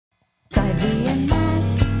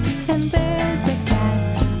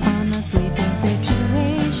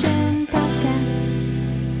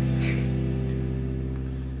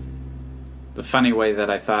The funny way that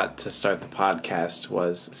I thought to start the podcast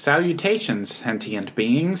was, salutations, sentient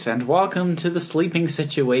beings, and welcome to the Sleeping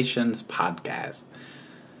Situations podcast.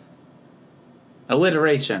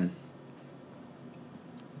 Alliteration.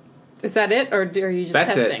 Is that it, or are you just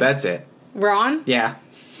testing? That's it. We're on? Yeah.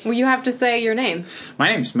 Well, you have to say your name. My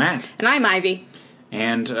name's Matt. And I'm Ivy.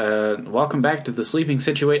 And welcome back to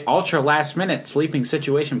the Ultra Last Minute Sleeping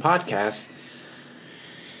Situation podcast.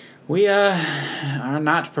 We are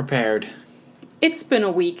not prepared. It's been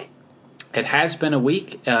a week. It has been a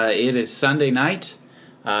week. It is Sunday night,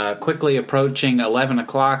 quickly approaching 11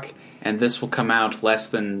 o'clock, and this will come out less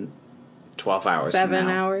than 12 hours 7 from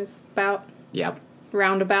now. hours, about. Yep.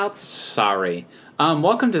 Roundabouts. Sorry.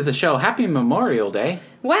 Welcome to the show. Happy Memorial Day.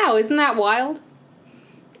 Wow, isn't that wild?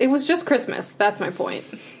 It was just Christmas. That's my point.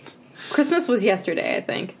 Christmas was yesterday, I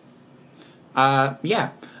think. Yeah.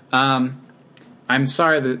 I'm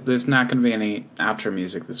sorry that there's not going to be any outro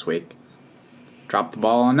music this week. Dropped the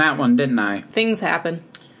ball on that one, didn't I? Things happen.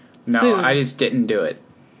 No, Soon. I just didn't do it.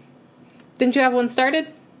 Didn't you have one started?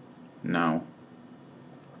 No.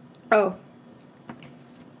 Oh.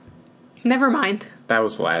 Never mind. That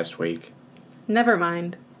was last week. Never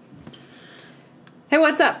mind. Hey,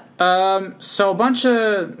 what's up? So a bunch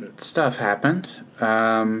of stuff happened.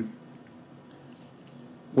 We're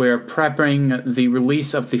prepping the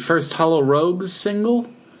release of the first Hollow Rogues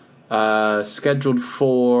single, scheduled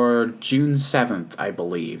for June 7th, I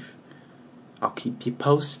believe. I'll keep you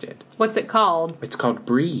posted. What's it called? It's called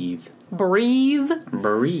Breathe. Breathe?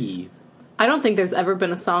 Breathe. I don't think there's ever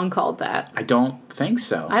been a song called that. I don't think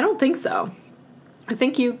so. I don't think so. I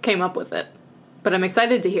think you came up with it. But I'm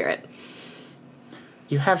excited to hear it.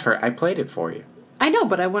 You have her. I played it for you. I know,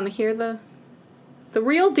 but I want to hear the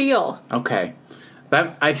real deal. Okay.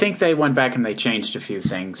 I think they went back and they changed a few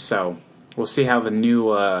things, so we'll see how the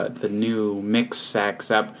new mix stacks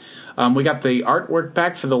up. We got the artwork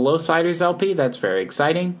back for the Lowsiders LP. That's very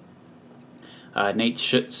exciting. Nate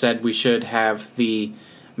said we should have the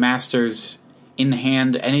masters in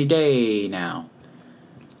hand any day now.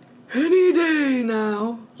 Any day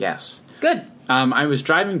now. Yes. Good. I was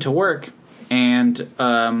driving to work, and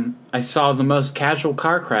I saw the most casual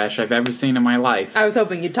car crash I've ever seen in my life. I was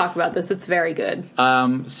hoping you'd talk about this. It's very good.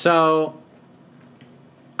 So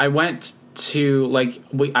I went to,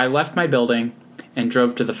 I left my building and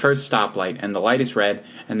drove to the first stoplight, and the light is red,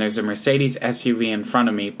 and there's a Mercedes SUV in front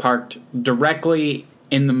of me parked directly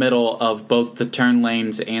in the middle of both the turn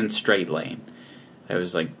lanes and straight lane. It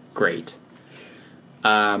was, great.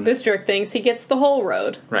 This jerk thinks he gets the whole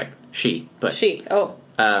road. Right. She. But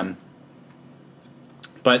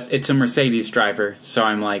it's a Mercedes driver, so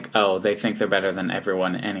I'm like, oh, they think they're better than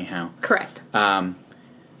everyone anyhow. Correct.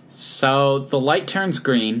 So the light turns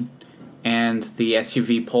green, and the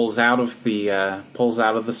SUV pulls out of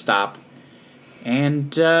the stop,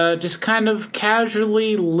 and just kind of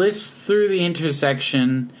casually lists through the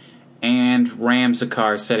intersection and rams a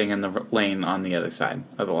car sitting in the lane on the other side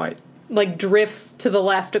of the light. Drifts to the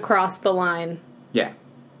left across the line. Yeah.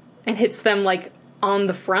 And hits them, on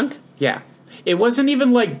the front? Yeah. It wasn't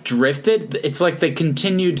even, drifted. It's they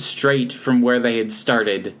continued straight from where they had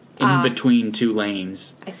started in between two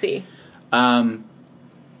lanes. I see. I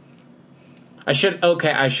should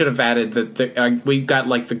have added that we got,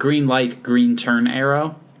 the green light, green turn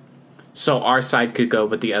arrow. So our side could go,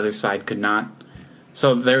 but the other side could not.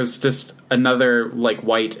 So there's just another,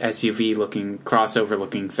 white SUV-looking,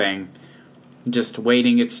 crossover-looking thing. Just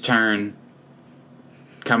waiting its turn,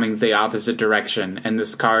 coming the opposite direction, and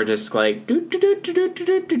this car just through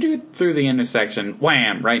the intersection,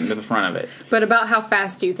 wham, right into the front of it. But about how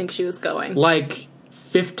fast do you think she was going?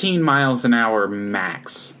 15 miles an hour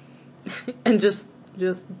max. And just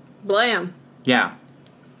blam. Yeah.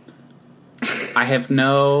 I have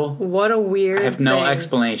no... What a weird I have no thing.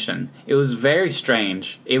 explanation. It was very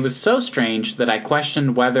strange. It was so strange that I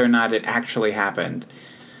questioned whether or not it actually happened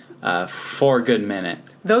for a good minute.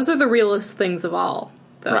 Those are the realest things of all,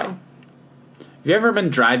 though. Right. Have you ever been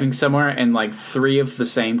driving somewhere and, three of the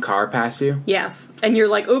same car pass you? Yes. And you're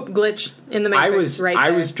oop, glitch in the matrix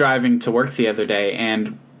I was driving to work the other day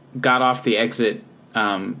and got off the exit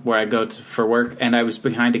where I go for work, and I was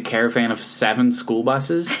behind a caravan of 7 school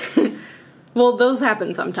buses. Well, those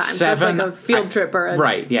happen sometimes. 7, it's a field trip or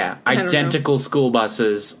right, yeah. Identical school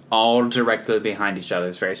buses all directly behind each other.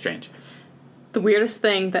 It's very strange. The weirdest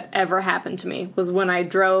thing that ever happened to me was when I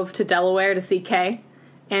drove to Delaware to see Kay,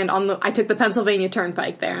 and I took the Pennsylvania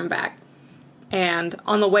Turnpike there and back. And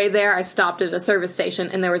on the way there, I stopped at a service station,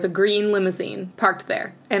 and there was a green limousine parked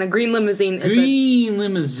there. And a green limousine is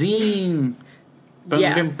limousine.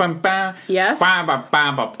 Yes. Yes.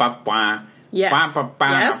 Yes.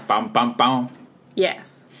 Yes. Bum, bum, bum.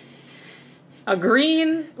 Yes. A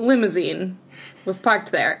green limousine was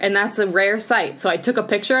parked there, and that's a rare sight. So I took a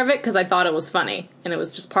picture of it because I thought it was funny, and it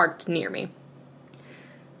was just parked near me.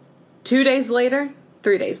 2 days later,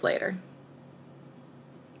 3 days later,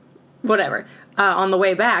 whatever. On the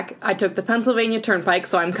way back, I took the Pennsylvania Turnpike,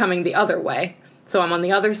 so I'm coming the other way. So I'm on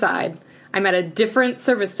the other side. I'm at a different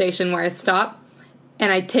service station where I stop,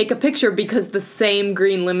 and I take a picture because the same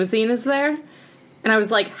green limousine is there. And I was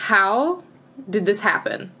like, how did this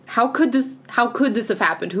happen? How could this have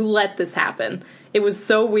happened? Who let this happen? It was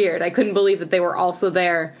so weird. I couldn't believe that they were also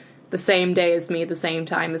there the same day as me, the same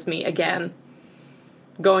time as me, again,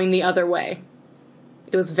 going the other way.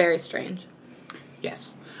 It was very strange.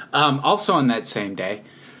 Yes. Also on that same day,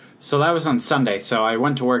 so that was on Sunday, so I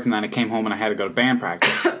went to work and then I came home and I had to go to band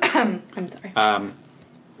practice. I'm sorry.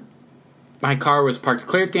 My car was parked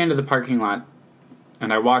clear at the end of the parking lot,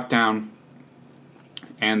 and I walked down,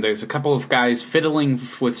 and there's a couple of guys fiddling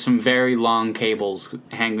with some very long cables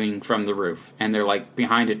hanging from the roof, and they're like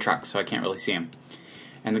behind a truck, so I can't really see them.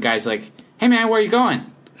 And the guy's like, "Hey man, where are you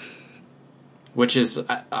going?" Which is,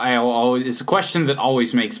 it's a question that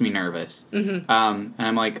always makes me nervous. Mm-hmm. And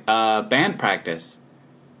I'm like, band practice.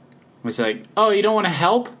 He's like, "Oh, you don't want to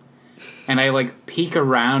help?" And I like peek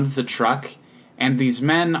around the truck, and these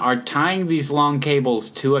men are tying these long cables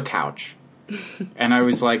to a couch. And I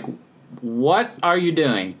was like, "What are you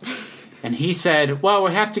doing?" And he said, "Well,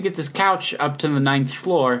 we have to get this couch up to the 9th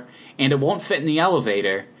floor, and it won't fit in the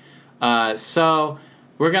elevator. So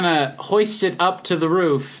we're going to hoist it up to the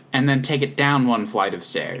roof and then take it down one flight of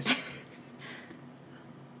stairs."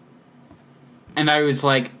 And I was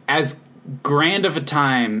like, as grand of a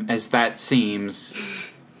time as that seems,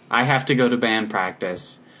 I have to go to band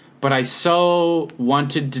practice. But I so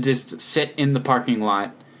wanted to just sit in the parking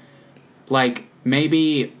lot, like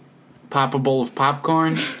maybe pop a bowl of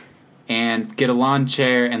popcorn and get a lawn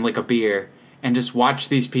chair and like a beer and just watch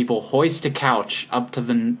these people hoist a couch up to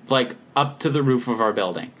the roof of our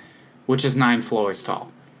building, which is 9 floors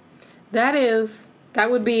tall. That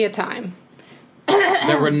would be a time.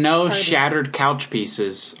 There were no shattered couch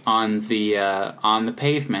pieces on the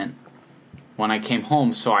pavement when I came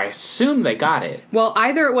home, so I assume they got it. Well,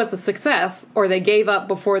 either it was a success or they gave up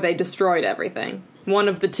before they destroyed everything. One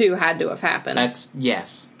of the two had to have happened.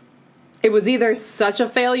 Yes. It was either such a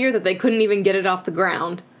failure that they couldn't even get it off the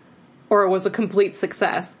ground, or it was a complete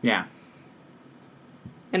success. Yeah.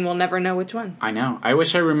 And we'll never know which one. I know. I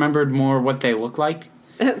wish I remembered more what they look like.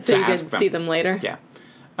 So you could see them later? Yeah.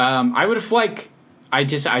 I would have I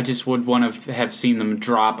just would want to have seen them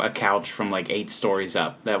drop a couch from 8 stories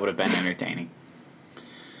up. That would have been entertaining.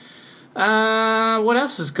 What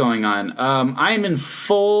else is going on? I am in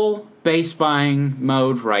full base buying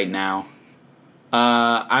mode right now.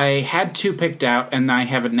 I had 2 picked out, and I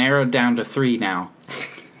have it narrowed down to 3 now.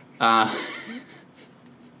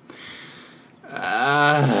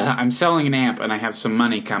 I'm selling an amp, and I have some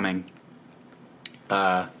money coming.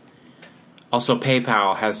 Also,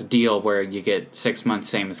 PayPal has a deal where you get 6 months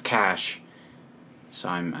same as cash. So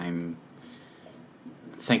I'm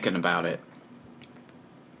thinking about it.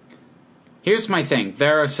 Here's my thing.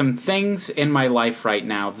 There are some things in my life right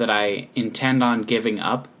now that I intend on giving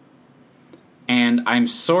up. And I'm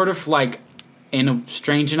sort of in a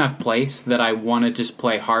strange enough place that I want to just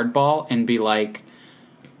play hardball and be like,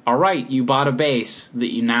 alright, you bought a bass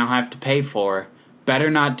that you now have to pay for. Better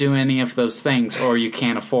not do any of those things or you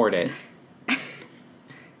can't afford it.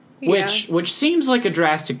 Yeah. Which seems like a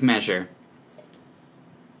drastic measure,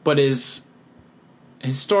 but is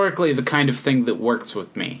historically the kind of thing that works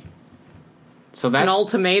with me. So that's an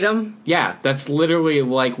ultimatum? Yeah, that's literally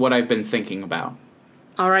what I've been thinking about.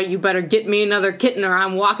 Alright, you better get me another kitten or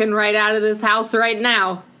I'm walking right out of this house right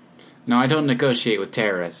now. No, I don't negotiate with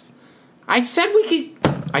terrorists. I said we could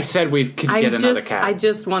get another cat. I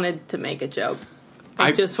just wanted to make a joke.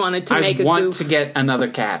 I just wanted to make a goof. I want to get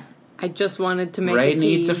another cat. I just wanted to make Ray a tease.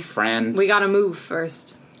 needs a friend. We gotta move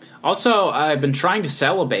first. Also, I've been trying to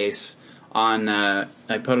sell a bass on, I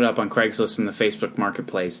put it up on Craigslist in the Facebook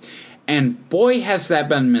Marketplace, and boy has that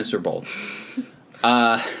been miserable.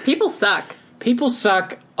 People suck. People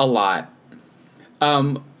suck a lot.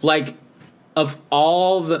 Of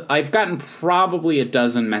all the... I've gotten probably a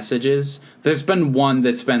dozen messages. There's been one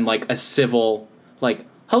that's been, a civil,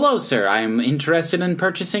 hello, sir, I'm interested in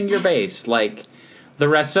purchasing your bass. The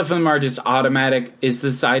rest of them are just automatic, is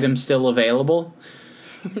this item still available?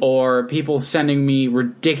 Or people sending me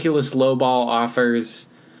ridiculous lowball offers.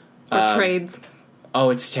 Or trades. Oh,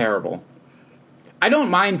 it's terrible. I don't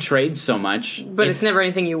mind trades so much. But it's never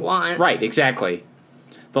anything you want. Right, exactly.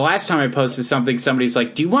 The last time I posted something, somebody's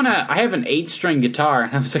like, "Do you want to? I have an 8-string guitar,"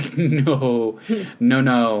 and I was like, "No,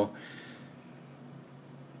 no."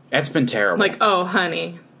 That's been terrible. Like, oh,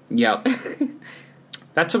 honey. Yep.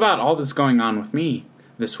 That's about all that's going on with me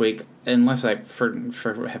this week, unless I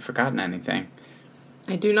have forgotten anything.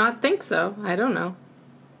 I do not think so. I don't know.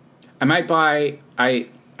 I might buy... I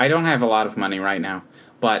don't have a lot of money right now,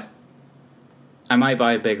 but I might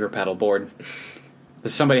buy a bigger pedal board.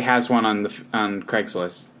 Somebody has one on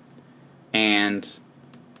Craigslist. And,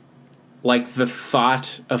 like, the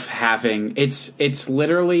thought of having... It's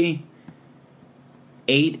literally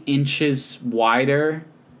 8 inches wider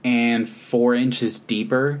and 4 inches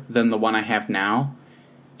deeper than the one I have now.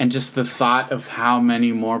 And just the thought of how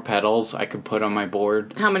many more pedals I could put on my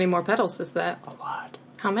board. How many more pedals is that? A lot.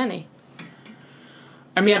 How many?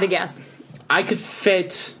 I mean, you had to guess. I could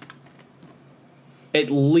fit at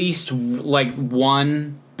least, like,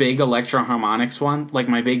 one big Electro-Harmonix one, like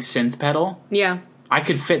my big synth pedal. Yeah. I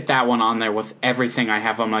could fit that one on there with everything I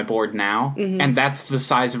have on my board now, and that's the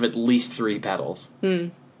size of at least 3 pedals.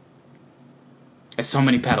 There's so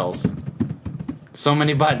many pedals. So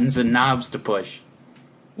many buttons and knobs to push.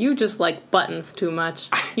 You just like buttons too much.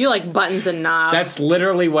 You like buttons and knobs. That's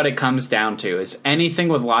literally what it comes down to, is anything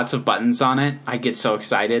with lots of buttons on it, I get so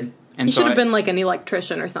excited. And you should have been like an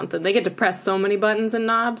electrician or something. They get to press so many buttons and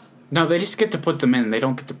knobs. No, they just get to put them in. They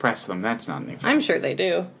don't get to press them. That's not new. I'm sure they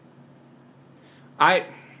do. I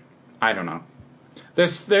don't know.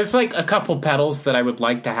 There's like a couple pedals that I would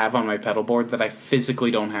like to have on my pedal board that I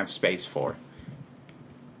physically don't have space for.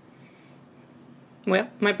 Well,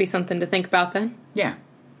 might be something to think about then. Yeah.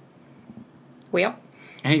 Well.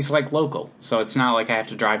 And he's like local, so it's not like I have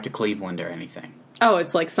to drive to Cleveland or anything. Oh,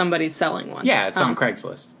 it's like somebody's selling one. Yeah, it's on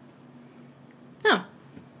Craigslist. Oh.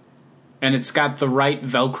 And it's got the right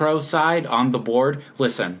Velcro side on the board.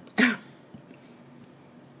 Listen.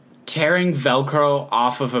 Tearing Velcro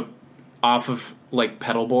off of like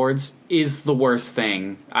pedal boards is the worst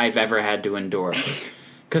thing I've ever had to endure.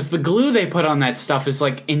 Because the glue they put on that stuff is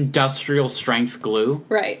like industrial strength glue.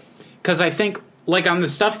 Right. Because I think, like, on the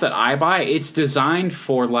stuff that I buy, it's designed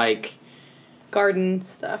for, like... garden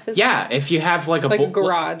stuff. Yeah, if you have, like, a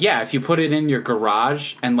garage. Yeah, if you put it in your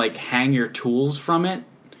garage and, like, hang your tools from it,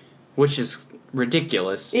 which is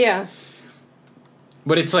ridiculous. Yeah.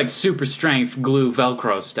 But it's, like, super strength glue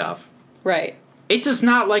Velcro stuff. Right. It does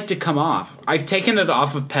not like to come off. I've taken it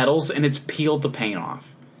off of pedals, and it's peeled the paint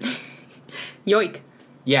off. Yoink.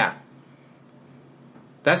 Yeah.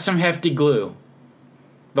 That's some hefty glue.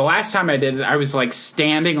 The last time I did it, I was, like,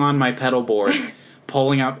 standing on my pedal board,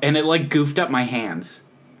 pulling up, and it, like, goofed up my hands.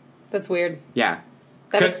 That's weird. Yeah.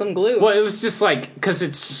 That is some glue. Well, it was just, like,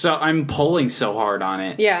 because I'm pulling so hard on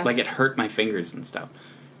it. Yeah. Like, it hurt my fingers and stuff.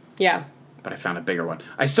 Yeah. But I found a bigger one.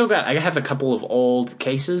 I have a couple of old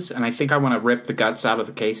cases, and I think I want to rip the guts out of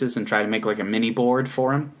the cases and try to make, like, a mini board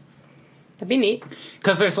for them. That'd be neat.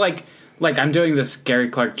 Because there's, like, I'm doing this Gary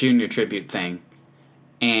Clark Jr. tribute thing,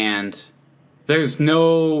 and there's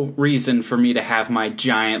no reason for me to have my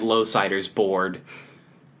giant Lowsiders board.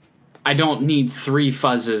 I don't need 3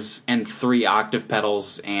 fuzzes and 3 octave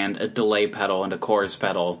pedals and a delay pedal and a chorus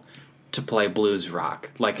pedal to play blues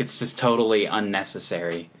rock. Like, it's just totally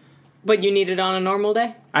unnecessary. But you need it on a normal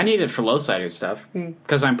day? I need it for Lowsider stuff,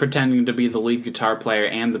 because I'm pretending to be the lead guitar player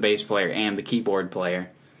and the bass player and the keyboard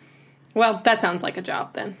player. Well, that sounds like a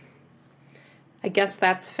job then. I guess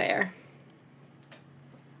that's fair.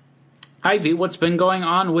 Ivy, what's been going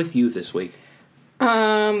on with you this week?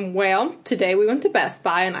 Well, today we went to Best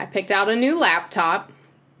Buy and I picked out a new laptop.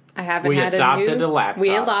 I haven't had a laptop. We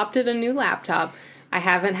adopted a new laptop. I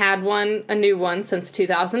haven't had a new one since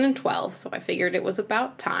 2012, so I figured it was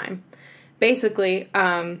about time. Basically,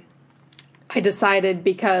 I decided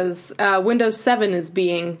because Windows 7 is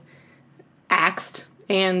being axed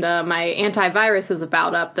and my antivirus is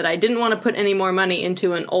about up that I didn't want to put any more money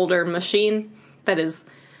into an older machine that is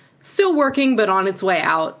still working but on its way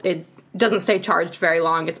out. It doesn't stay charged very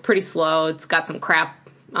long. It's pretty slow. It's got some crap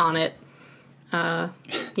on it.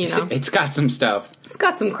 It's got some stuff. It's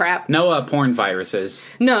got some crap. No porn viruses.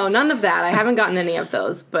 No, none of that. I haven't gotten any of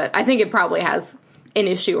those, but I think it probably has an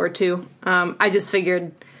issue or two. I just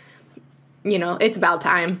figured, it's about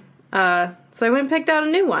time. So I went and picked out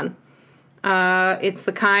a new one. It's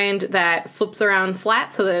the kind that flips around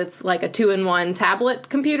flat so that it's like a 2-in-1 tablet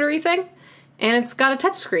computer-y thing. And it's got a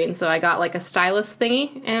touchscreen, so I got like a stylus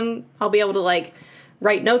thingy, and I'll be able to like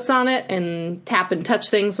write notes on it and tap and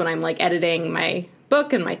touch things when I'm like editing my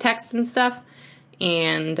book and my text and stuff,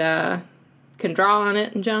 and can draw on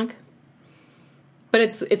it and junk. But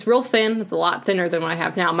it's real thin. It's a lot thinner than what I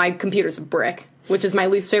have now. My computer's a brick, which is my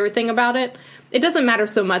least favorite thing about it. It doesn't matter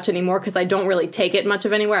so much anymore because I don't really take it much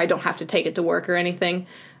of anywhere. I don't have to take it to work or anything.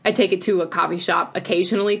 I take it to a coffee shop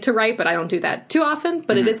occasionally to write, but I don't do that too often.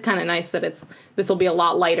 But it is kind of nice that this will be a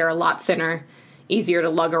lot lighter, a lot thinner, easier to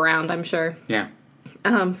lug around, I'm sure. Yeah.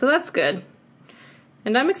 So that's good.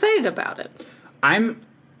 And I'm excited about it. I'm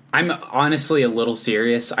honestly a little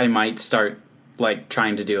serious. I might start, like,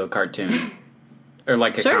 trying to do a cartoon. Or,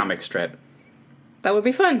 like, a comic strip. That would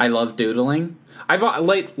be fun. I love doodling.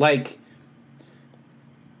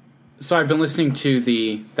 So I've been listening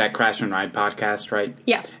to that Crash and Ride podcast, right?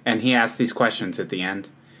 Yeah. And he asked these questions at the end.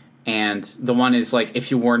 And the one is, like,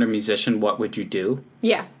 if you weren't a musician, what would you do?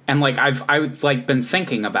 Yeah. And, like, I've been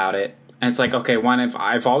thinking about it. And it's like, okay,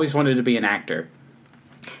 I've always wanted to be an actor.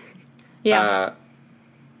 Yeah.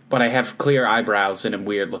 But I have clear eyebrows and I'm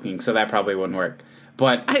weird looking, so that probably wouldn't work.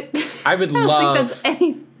 But I would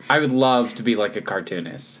I would love to be like a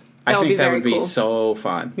cartoonist. I think that would be so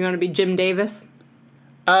fun. You want to be Jim Davis?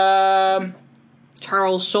 Charles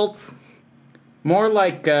Schultz? More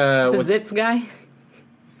like the Zitz guy?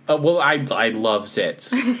 Well, I love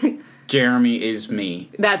Zitz. Jeremy is me.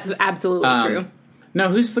 That's absolutely true. No,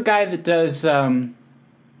 who's the guy that does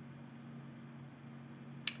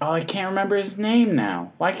I can't remember his name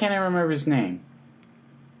now. Why can't I remember his name?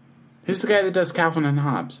 Who's the guy that does Calvin and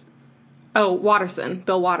Hobbes? Oh, Watterson.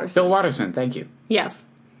 Bill Watterson. Bill Watterson, thank you. Yes.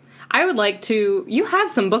 I would like to... You have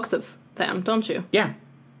some books of them, don't you? Yeah.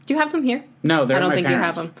 Do you have them here? No, they're I don't my think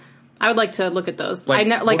parents. you have them. I would like to look at those. I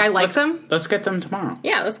like them. Let's get them tomorrow.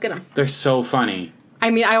 Yeah, let's get them. They're so funny. I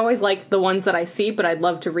mean, I always like the ones that I see, but I'd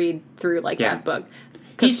love to read through, that book.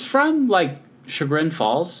 He's from, Chagrin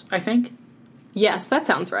Falls, I think. Yes, that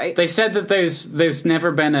sounds right. They said that there's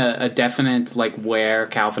never been a definite, where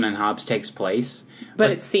Calvin and Hobbes takes place. But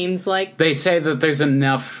it seems like... They say that there's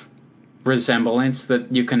enough resemblance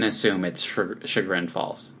that you can assume it's Chagrin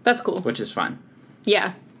Falls. That's cool. Which is fun.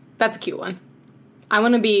 Yeah, that's a cute one. I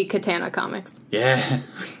want to be Katana Comics. Yeah.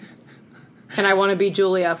 And I want to be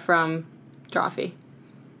Julia from Drawfee.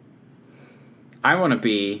 I want to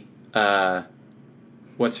be,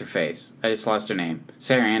 what's her face? I just lost her name.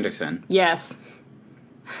 Sarah Anderson. Yes.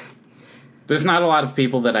 There's not a lot of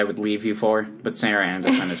people that I would leave you for, but Sarah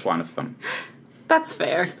Anderson is one of them. That's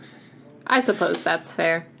fair. I suppose that's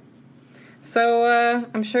fair. So,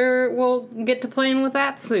 I'm sure we'll get to playing with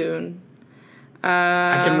that soon.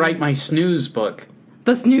 I can write my snooze book.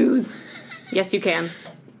 The snooze. Yes, you can.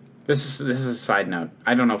 This is a side note.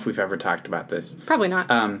 I don't know if we've ever talked about this. Probably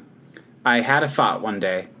not. I had a thought one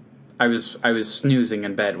day. I was snoozing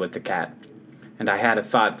in bed with the cat, and I had a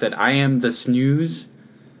thought that I am the snooze,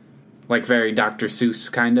 very Dr.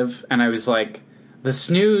 Seuss kind of. And I was like, the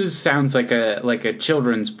snooze sounds like a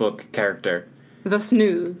children's book character. The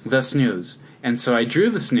snooze. The snooze. And so I drew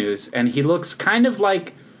the snooze, and he looks kind of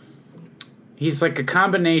like... He's like a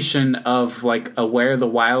combination of a Where the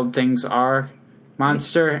Wild Things Are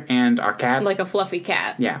monster and our cat. Like a fluffy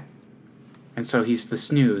cat. Yeah. And so he's the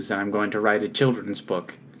snooze, and I'm going to write a children's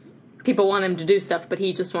book. People want him to do stuff, but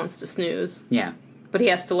he just wants to snooze. Yeah. But he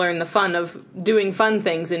has to learn the fun of doing fun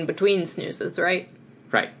things in between snoozes, right?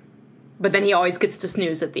 Right. But then he always gets to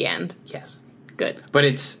snooze at the end. Yes. Good. But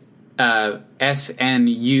it's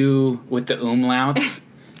S-N-U with the umlauts.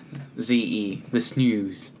 Z-E. The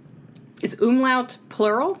snooze. Is umlaut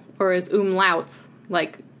plural? Or is umlauts,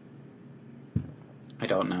 I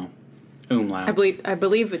don't know. Umlaut. I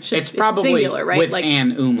believe it should. It's probably singular, right? with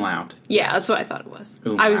an umlaut. Yeah, yes. That's what I thought it was.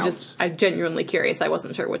 Umlauts. I'm genuinely curious. I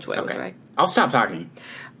wasn't sure which way was right. I'll stop talking.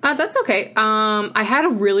 That's okay. I had a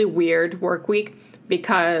really weird work week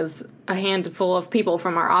because a handful of people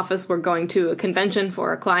from our office were going to a convention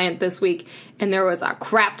for a client this week, and there was a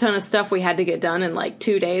crap ton of stuff we had to get done in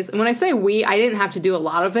 2 days. And when I say we, I didn't have to do a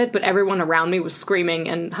lot of it, but everyone around me was screaming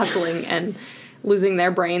and hustling and losing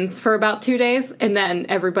their brains for about 2 days, and then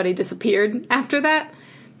everybody disappeared after that.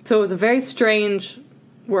 So it was a very strange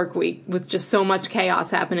work week with just so much chaos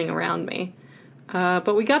happening around me.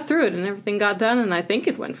 But we got through it, and everything got done, and I think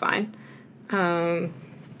it went fine.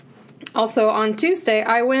 Also, on Tuesday,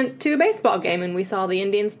 I went to a baseball game, and we saw the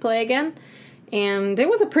Indians play again. And it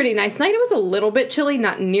was a pretty nice night. It was a little bit chilly,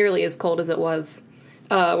 not nearly as cold as it was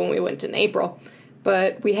when we went in April.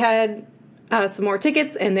 But we had some more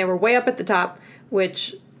tickets, and they were way up at the top,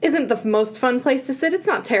 which isn't the most fun place to sit. It's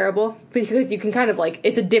not terrible, because you can kind of,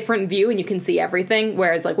 it's a different view, and you can see everything,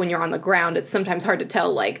 whereas, when you're on the ground, it's sometimes hard to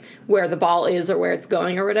tell, where the ball is or where it's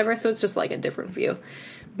going or whatever, so it's just, a different view.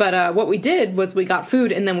 But what we did was we got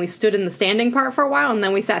food, and then we stood in the standing part for a while, and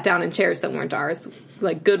then we sat down in chairs that weren't ours,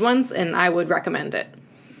 good ones, and I would recommend it.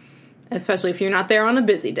 especially if you're not there on a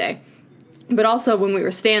busy day. But also when we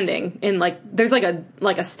were standing in there's like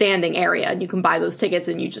a standing area, and you can buy those tickets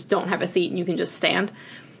and you just don't have a seat and you can just stand,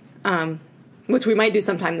 which we might do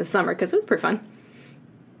sometime this summer because it was pretty fun.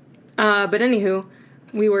 But anywho,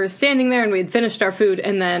 we were standing there and we had finished our food,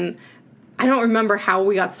 and then I don't remember how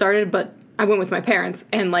we got started, but I went with my parents,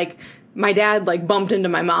 and my dad bumped into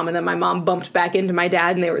my mom, and then my mom bumped back into my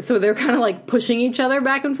dad, and they were kind of pushing each other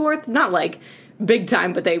back and forth, not big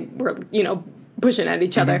time, but they were pushing at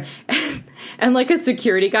each other. And a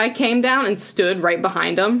security guy came down and stood right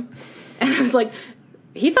behind him. And I was like,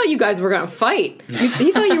 he thought you guys were going to fight.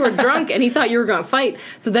 He thought you were drunk, and he thought you were going to fight.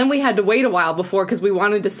 So then we had to wait a while before, because we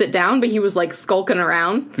wanted to sit down, but he was skulking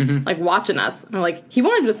around, watching us. And we're he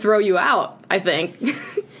wanted to throw you out, I think.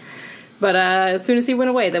 But as soon as he went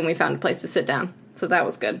away, then we found a place to sit down. So that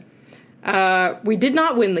was good. We did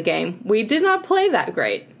not win the game. We did not play that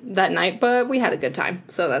great that night, but we had a good time.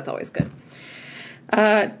 So that's always good.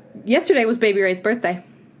 Yesterday was Baby Ray's birthday.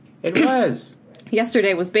 It was.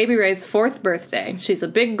 Yesterday was Baby Ray's 4th birthday. She's a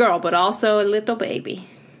big girl, but also a little baby.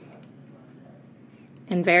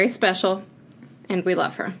 And very special, and we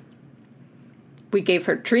love her. We gave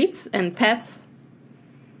her treats and pets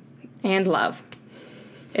and love.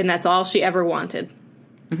 And that's all she ever wanted.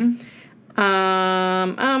 Mm-hmm.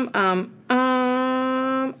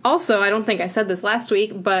 Also, I don't think I said this last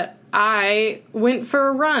week, but I went for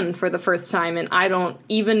a run for the first time, and I don't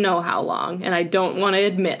even know how long, and I don't want to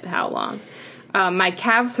admit how long. My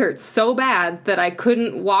calves hurt so bad that I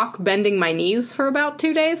couldn't walk bending my knees for about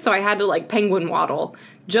 2 days, so I had to penguin waddle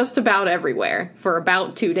just about everywhere for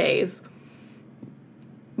about 2 days.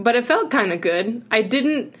 But it felt kind of good. I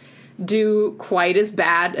didn't do quite as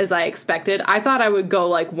bad as I expected. I thought I would go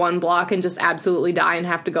 1 block and just absolutely die and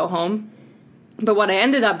have to go home. But what I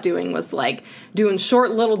ended up doing was doing short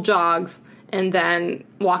little jogs and then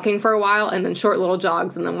walking for a while, and then short little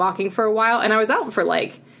jogs and then walking for a while. And I was out for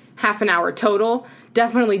half an hour total.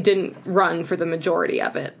 Definitely didn't run for the majority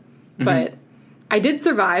of it. Mm-hmm. But I did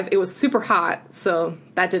survive. It was super hot, so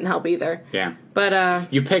that didn't help either. Yeah.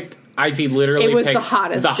 But you picked Ivy literally it was picked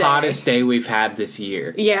the hottest day we've had this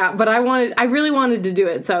year. Yeah, but I really wanted to do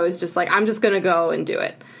it, so I was just I'm just going to go and do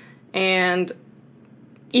it. And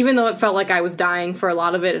even though it felt like I was dying for a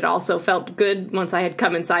lot of it, it also felt good once I had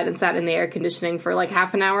come inside and sat in the air conditioning for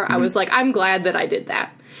half an hour. Mm-hmm. I was I'm glad that I did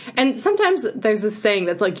that. And sometimes there's this saying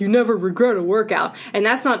that's you never regret a workout. And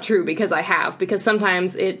that's not true, because I have. Because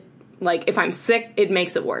sometimes it, if I'm sick, it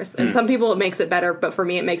makes it worse. And some people it makes it better, but for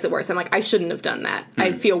me it makes it worse. I'm I shouldn't have done that.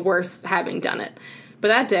 I feel worse having done it. But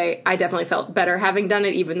that day, I definitely felt better having done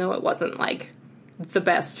it, even though it wasn't the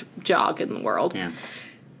best jog in the world. Yeah.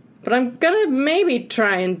 But I'm gonna maybe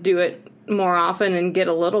try and do it more often and get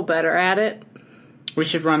a little better at it. We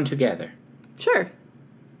should run together. Sure.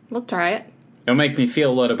 We'll try it. It'll make me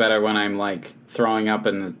feel a little better when I'm throwing up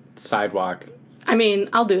in the sidewalk. I mean,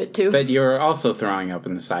 I'll do it too. But you're also throwing up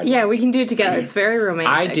in the sidewalk. Yeah, we can do it together. It's very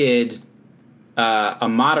romantic. I did a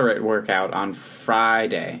moderate workout on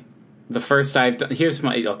Friday. The first I've done...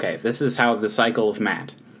 this is how the cycle of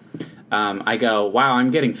Matt. I go, wow,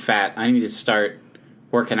 I'm getting fat. I need to start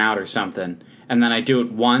working out or something. And then I do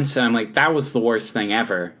it once, and I'm that was the worst thing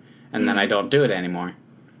ever. And then I don't do it anymore.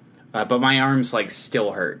 But my arms,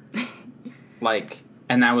 still hurt.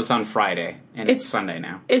 And that was on Friday, and it's Sunday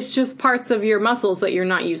now. It's just parts of your muscles that you're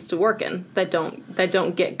not used to working that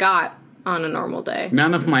don't get got on a normal day.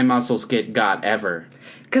 None of my muscles get got ever.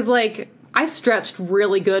 Because, I stretched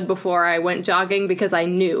really good before I went jogging, because I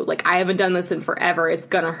knew, I haven't done this in forever. It's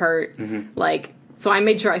gonna hurt. Mm-hmm. So I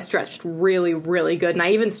made sure I stretched really, really good. And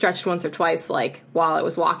I even stretched once or twice, while I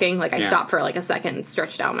was walking. I stopped for, a second and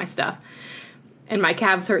stretched out my stuff. And my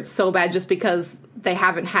calves hurt so bad just because they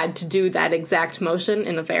haven't had to do that exact motion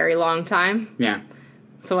in a very long time. Yeah.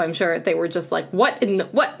 So I'm sure they were just what in the,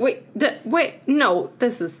 what, wait, no,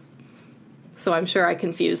 this is... So I'm sure I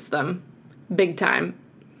confused them big time.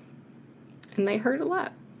 And they hurt a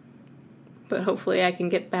lot. But hopefully I can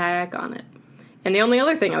get back on it. And the only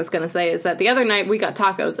other thing I was going to say is that the other night we got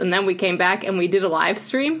tacos, and then we came back and we did a live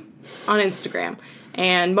stream on Instagram.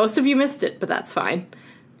 And most of you missed it, but that's fine.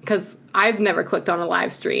 Because I've never clicked on a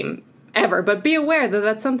live stream ever. But be aware that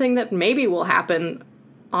that's something that maybe will happen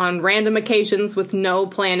on random occasions with no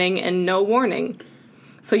planning and no warning.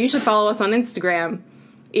 So you should follow us on Instagram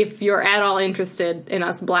if you're at all interested in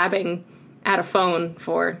us blabbing at a phone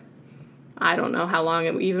for, I don't know how long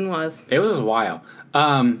it even was. It was a while.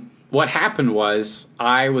 What happened was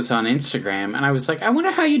I was on Instagram and I was I wonder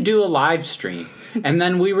how you do a live stream. And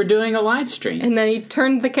then we were doing a live stream. And then he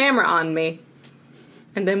turned the camera on me.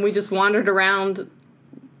 And then we just wandered around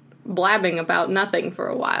blabbing about nothing for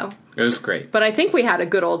a while. It was great. But I think we had a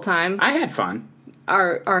good old time. I had fun.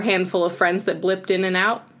 Our handful of friends that blipped in and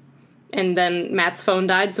out. And then Matt's phone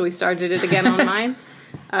died, so we started it again on mine.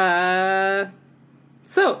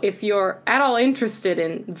 So if you're at all interested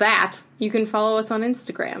in that, you can follow us on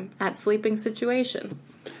Instagram at Sleeping Situation.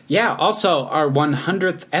 Yeah, also, our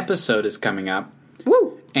 100th episode is coming up.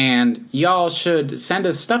 Woo! And y'all should send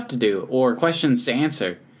us stuff to do, or questions to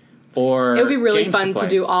answer, or It would be really games fun play. to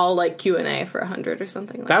do all, like, Q&A for 100 or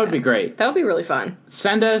something like that. That would be great. That would be really fun.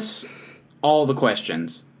 Send us all the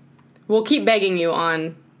questions. We'll keep begging you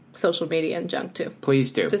on social media and junk, too.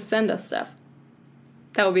 Please do. Just send us stuff.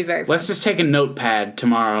 That would be very fun. Let's just take a notepad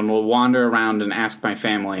tomorrow and we'll wander around and ask my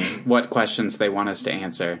family what questions they want us to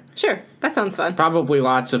answer. Sure, that sounds fun. Probably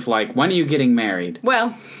lots of like, when are you getting married?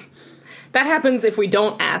 Well, that happens if we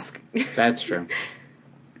don't ask. That's true.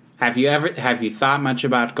 Have you thought much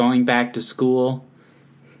about going back to school?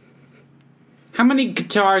 How many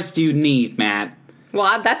guitars do you need, Matt?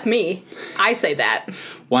 Well, that's me. I say that.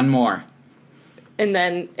 One more. And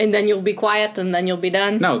then you'll be quiet and then you'll be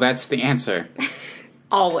done? No, that's the answer.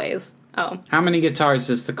 Always. Oh, How many guitars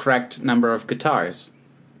is the correct number of guitars?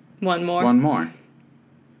 one more. One more.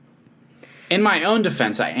 In my own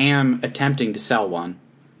defense, I am attempting to sell one.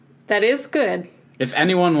 That is good. If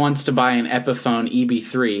anyone wants to buy an Epiphone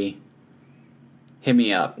EB3, hit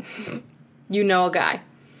me up. You know a guy.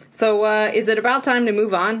 So, is it about time to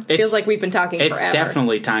move on? Feels like we've been talking It's forever.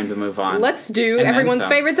 definitely time to move on. Let's do And then everyone's some.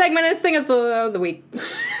 favorite segment. It's Thing of the Week.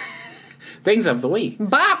 Things of the week.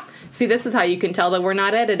 Bop! See, this is how you can tell that we're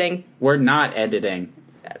not editing. We're not editing.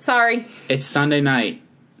 Sorry. It's Sunday night.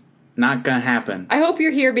 Not gonna happen. I hope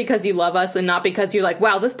you're here because you love us and not because you're like,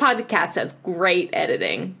 wow, this podcast has great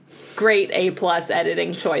editing. Great A+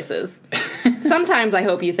 editing choices. Sometimes I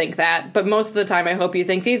hope you think that, but most of the time I hope you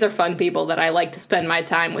think these are fun people that I like to spend my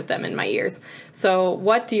time with them in my ears. So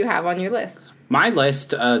what do you have on your list? My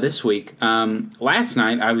list this week, last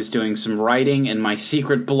night I was doing some writing in my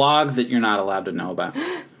secret blog that you're not allowed to know about.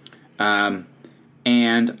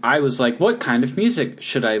 And I was like, what kind of music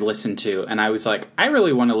should I listen to? And I was like, I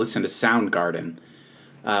really want to listen to Soundgarden,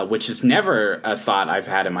 which is never a thought I've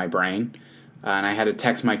had in my brain. And I had to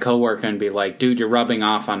text my coworker and be like, dude, you're rubbing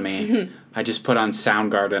off on me. I just put on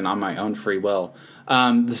Soundgarden on my own free will.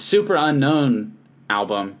 The Super Unknown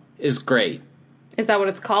album is great. Is that what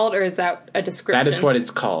it's called, or is that a description? That is what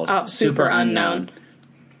it's called. Oh, Super Unknown.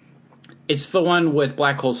 It's the one with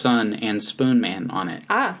Black Hole Sun and Spoon Man on it.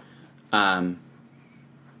 Ah.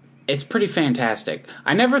 It's pretty fantastic.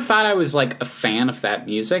 I never thought I was like a fan of that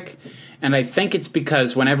music, and I think it's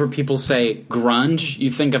because whenever people say grunge,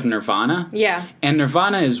 you think of Nirvana. Yeah. And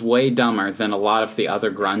Nirvana is way dumber than a lot of the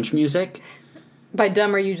other grunge music. By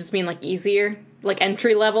dumber, you just mean like easier? Like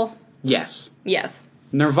entry level? Yes. Yes.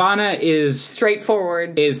 Nirvana is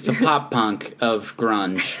Straightforward. the pop punk of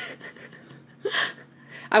grunge.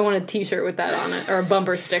 I want a t-shirt with that on it, or a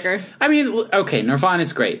bumper sticker. I mean, okay,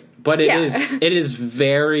 Nirvana's great, but it is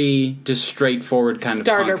very just straightforward kind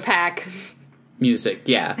Starter of punk pack. music.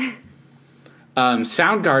 Yeah.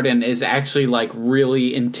 Soundgarden is actually like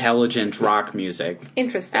really intelligent rock music,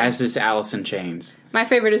 Interesting. as is Alice in Chains. My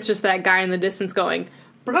favorite is just that guy in the distance going,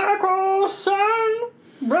 Black hole sun,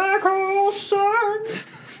 black hole sun.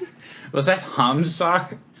 Was that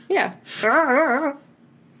Hamzar? Yeah.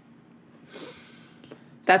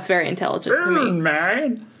 That's very intelligent to me.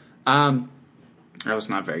 Man. That was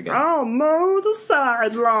not very good. I'll mow the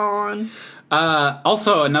sideline.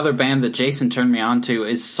 Also, another band that Jason turned me on to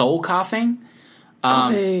is Soul Coughing.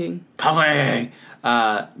 Coughing.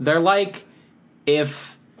 They're like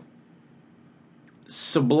if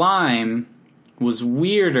Sublime was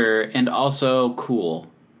weirder and also cool.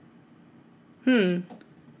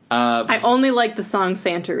 I only like the song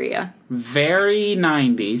Santeria. Very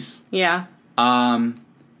 90s. Yeah.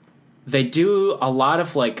 They do a lot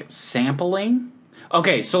of like sampling.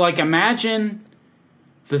 Okay, so like imagine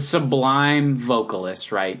the Sublime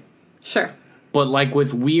vocalist, right? Sure. But like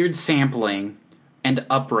with weird sampling and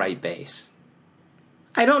upright bass.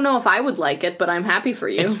 I don't know if I would like it, but I'm happy for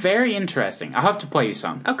you. It's very interesting. I'll have to play you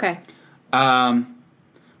some. Okay.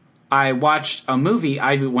 I watched a movie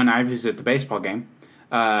when I was at the baseball game.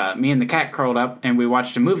 Me and the cat curled up and we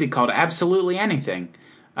watched a movie called Absolutely Anything.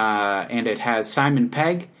 And it has Simon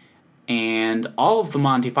Pegg and all of the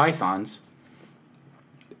Monty Pythons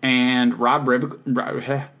and Rob Riggle.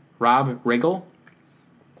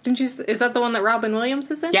 Is that the one that Robin Williams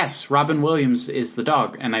is in? Yes, Robin Williams is the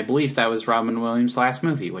dog, and I believe that was Robin Williams' last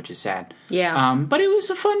movie, which is sad. Yeah. But it was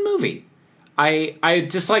a fun movie. I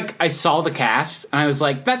just like, I saw the cast, and I was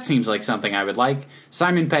like, that seems like something I would like.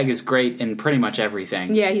 Simon Pegg is great in pretty much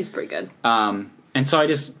everything. Yeah, he's pretty good. And so I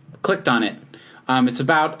just clicked on it.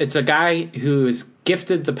 It's a guy who is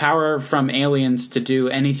gifted the power from aliens to do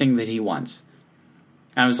anything that he wants.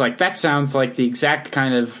 And I was like, that sounds like the exact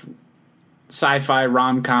kind of sci-fi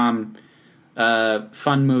rom-com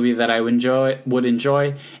fun movie that I would enjoy.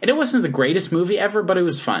 And it wasn't the greatest movie ever, but it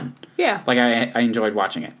was fun. Yeah. Like, I enjoyed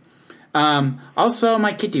watching it. Also,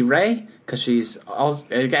 my kitty Ray, because she's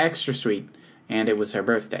extra sweet, and it was her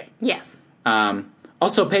birthday. Yes.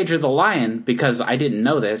 Also, Pedro the Lion, because I didn't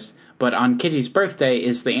know this, but on Kitty's birthday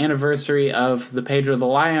is the anniversary of the Pedro the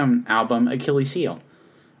Lion album, Achilles Heel,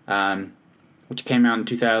 which came out in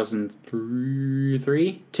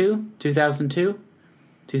 2003? 2002?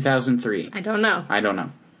 2003. I don't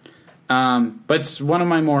know. But it's one of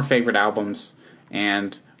my more favorite albums,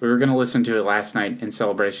 and we were going to listen to it last night in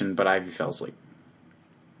celebration, but Ivy fell asleep.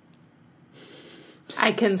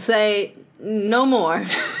 I can say no more.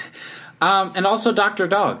 And also Dr.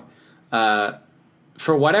 Dog.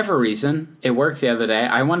 For whatever reason, it worked the other day.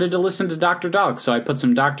 I wanted to listen to Dr. Dog, so I put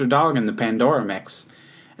some Dr. Dog in the Pandora mix.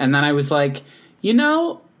 And then I was like,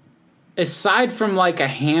 aside from like a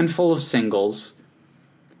handful of singles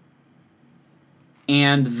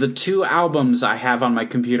and the 2 albums I have on my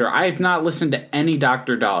computer, I have not listened to any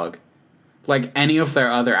Dr. Dog. Like any of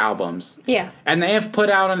their other albums. Yeah. And they have put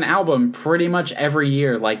out an album pretty much every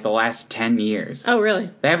year, like the last 10 years. Oh, really?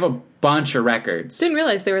 They have a bunch of records. Didn't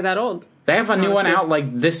realize they were that old. They have a new one out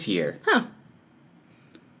like this year. Huh.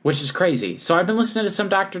 Which is crazy. So I've been listening to some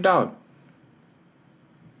Dr. Dog.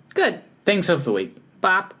 Good. Things of the week.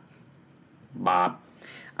 Bop. My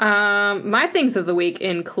things of the week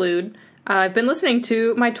include, I've been listening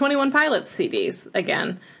to my 21 Pilots CDs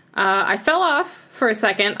again. I fell off for a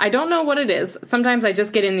second. I don't know what it is. Sometimes I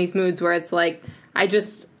just get in these moods where it's like, I'm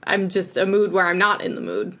just a mood where I'm not in the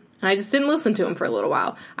mood. And I just didn't listen to them for a little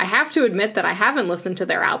while. I have to admit that I haven't listened to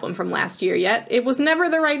their album from last year yet. It was never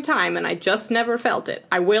the right time, and I just never felt it.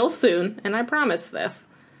 I will soon, and I promise this.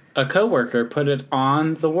 A coworker put it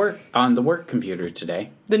on the work computer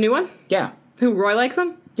today. The new one? Yeah. Who, Roy likes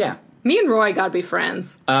them? Yeah. Me and Roy gotta be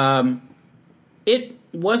friends. It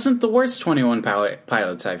wasn't the worst 21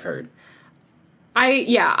 Pilots I've heard.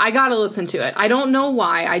 I gotta listen to it. I don't know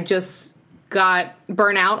why. I just got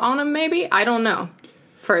burnt out on them, maybe? I don't know.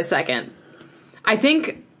 For a second. I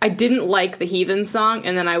think I didn't like the Heathen song,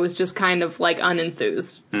 and then I was just kind of, like,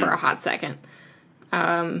 unenthused for a hot second.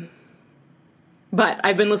 But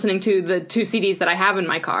I've been listening to the 2 CDs that I have in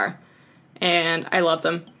my car, and I love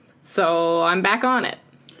them. So I'm back on it.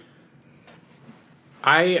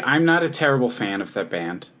 I'm not a terrible fan of that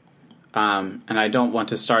band. And I don't want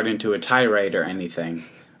to start into a tirade or anything.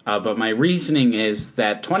 But my reasoning is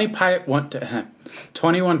that 21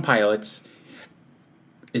 Pilots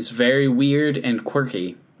is very weird and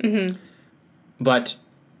quirky. Mm-hmm. But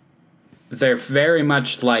they're very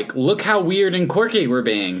much like, look how weird and quirky we're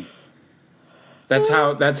being. That's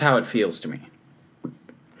how it feels to me.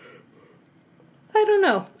 I don't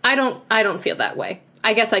know. I don't feel that way.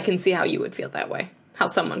 I guess I can see how you would feel that way. How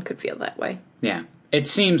someone could feel that way. Yeah. It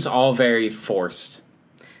seems all very forced.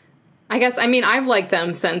 I've liked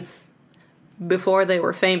them since before they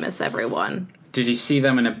were famous, everyone. Did you see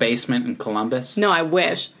them in a basement in Columbus? No, I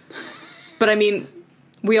wish. But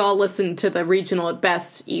we all listened to the Regional at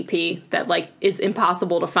Best EP that, like, is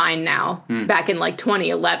impossible to find now. Back in, like,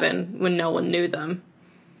 2011 when no one knew them.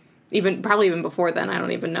 Probably even before then, I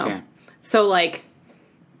don't even know. Yeah. So, like,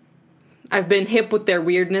 I've been hip with their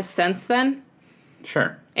weirdness since then.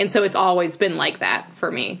 Sure. And so it's always been like that for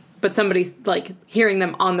me. But somebody's, like, hearing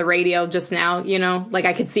them on the radio just now, like,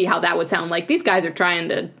 I could see how that would sound like. These guys are trying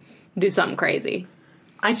to do something crazy.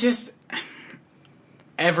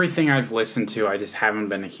 Everything I've listened to, I just haven't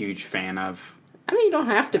been a huge fan of. You don't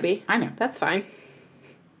have to be. I know. That's fine.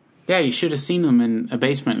 Yeah, you should have seen them in a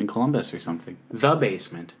basement in Columbus or something. The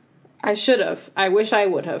basement. I should have. I wish I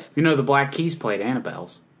would have. The Black Keys played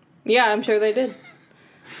Annabelle's. Yeah, I'm sure they did.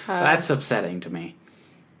 That's upsetting to me.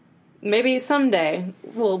 Maybe someday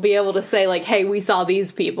we'll be able to say, like, hey, we saw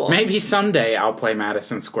these people. Maybe someday I'll play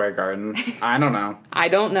Madison Square Garden. I don't know. I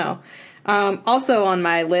don't know. Also on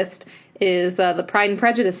my list is the Pride and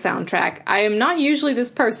Prejudice soundtrack. I am not usually this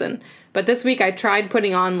person, but this week I tried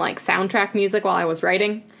putting on, like, soundtrack music while I was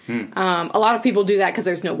writing. A lot of people do that because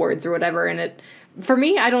there's no words or whatever, and for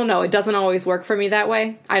me, I don't know. It doesn't always work for me that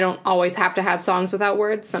way. I don't always have to have songs without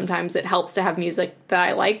words. Sometimes it helps to have music that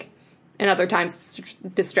I like, and other times it's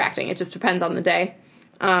distracting. It just depends on the day.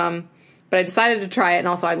 But I decided to try it, and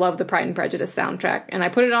also I love the Pride and Prejudice soundtrack. And I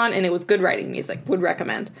put it on, and it was good writing music. Would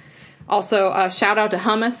recommend. Also, shout out to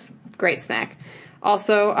hummus. Great snack.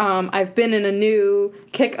 Also, I've been in a new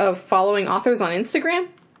kick of following authors on Instagram.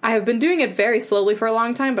 I have been doing it very slowly for a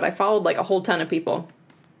long time, but I followed like a whole ton of people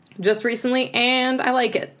just recently, and I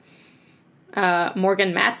like it.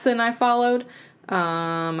 Morgan Matson I followed.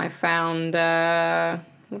 I found,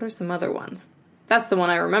 what are some other ones? That's the one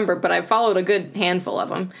I remember, but I followed a good handful of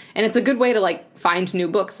them. And it's a good way to, like, find new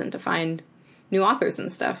books and to find new authors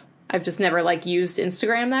and stuff. I've just never, like, used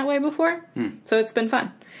Instagram that way before, so it's been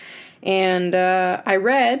fun. And I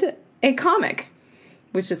read a comic,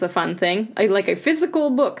 which is a fun thing. Like a physical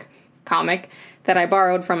book comic that I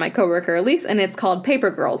borrowed from my coworker Elise, and it's called Paper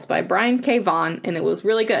Girls by Brian K. Vaughan, and it was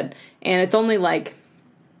really good. And it's only like,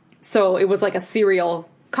 so it was like a serial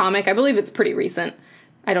comic. I believe it's pretty recent.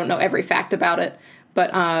 I don't know every fact about it,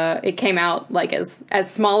 but it came out like as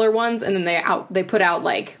smaller ones, and then they put out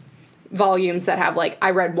like volumes that have like,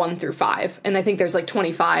 I read 1 through 5, and I think there's like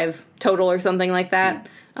 25 total or something like that.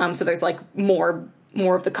 So there's like more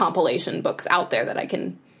of the compilation books out there that I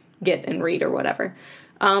can get and read or whatever.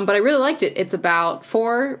 But I really liked it. It's about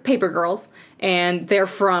 4 paper girls, and they're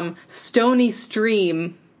from Stony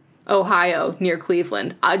Stream, Ohio, near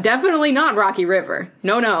Cleveland. Definitely not Rocky River.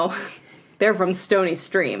 No. They're from Stony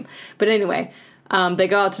Stream. But anyway, they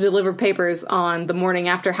go out to deliver papers on the morning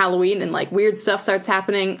after Halloween, and like weird stuff starts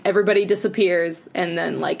happening. Everybody disappears, and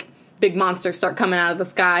then like big monsters start coming out of the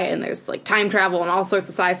sky, and there's like time travel and all sorts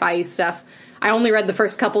of sci-fi stuff. I only read the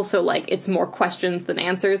first couple, so like it's more questions than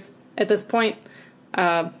answers at this point.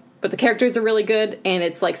 But the characters are really good, and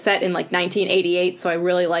it's like set in like 1988, so I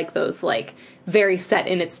really like those like very set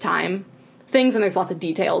in its time things, and there's lots of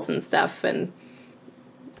details and stuff, and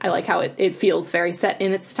I like how it feels very set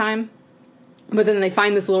in its time. But then they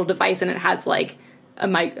find this little device, and it has like a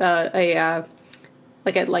mic, like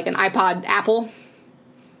an iPod Apple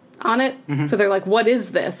on it. Mm-hmm. So they're like, what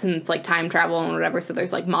is this? And it's like time travel and whatever. So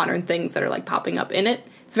there's like modern things that are like popping up in it.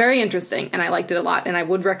 It's very interesting, and I liked it a lot, and I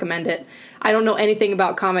would recommend it. I don't know anything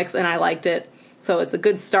about comics, and I liked it, so it's a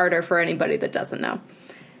good starter for anybody that doesn't know.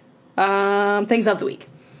 Things of the week.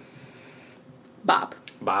 Bob.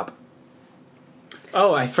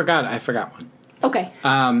 Oh, I forgot one. Okay.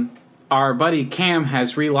 Our buddy Cam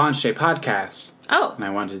has relaunched a podcast. Oh. And I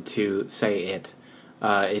wanted to say it.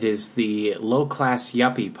 It is the Low Class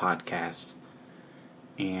Yuppie podcast.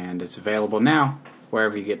 And it's available now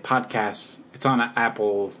wherever you get podcasts. It's on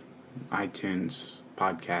Apple, iTunes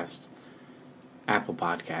podcast, Apple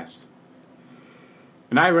Podcast.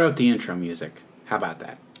 And I wrote the intro music. How about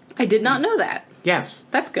that? I did not know that. Yes.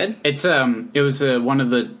 That's good. It's it was one of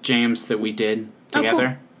the jams that we did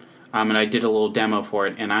together. Oh, cool. And I did a little demo for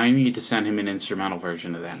it, and I need to send him an instrumental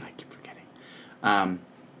version of that, and I keep forgetting.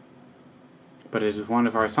 But it is one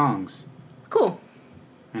of our songs. Cool.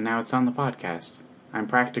 And now it's on the podcast. I'm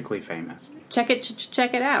practically famous. Check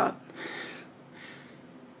it out.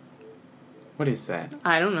 What is that?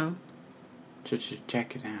 I don't know.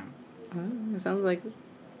 Check it out. It sounds like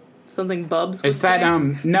something Bubs would Is that,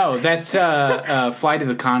 say. No, that's Flight of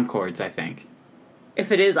the Conchords, I think.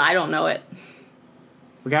 If it is, I don't know it.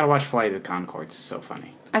 We gotta watch Flight of the Conchords. It's so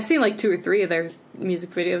funny. I've seen like 2 or 3 of their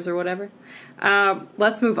music videos or whatever.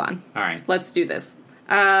 Let's move on. All right. Let's do this.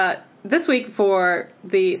 This week for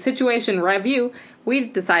the Situation Review, we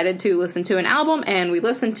decided to listen to an album, and we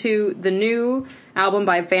listened to the new album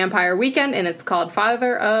by Vampire Weekend, and it's called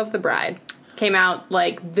Father of the Bride. Came out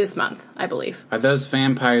like this month, I believe. Are those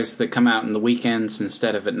vampires that come out in the weekends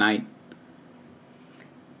instead of at night?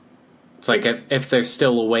 It's like if they're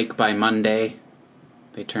still awake by Monday,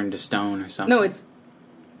 they turn to stone or something. No,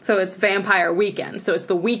 it's Vampire Weekend. So it's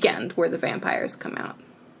the weekend where the vampires come out.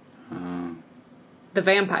 The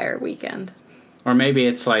Vampire Weekend. Or maybe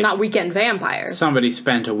it's like... Not Weekend Vampires. Somebody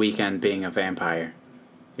spent a weekend being a vampire.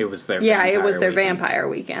 It was their vampire weekend. Yeah, it was their vampire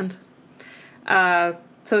weekend.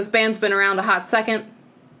 So this band's been around a hot second.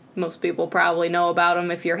 Most people probably know about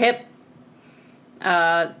them if you're hip.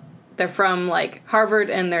 They're from, like, Harvard,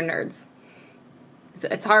 and they're nerds.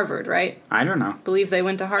 It's Harvard, right? I don't know. Believe they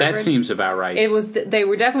went to Harvard. That seems about right. They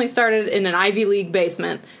were definitely started in an Ivy League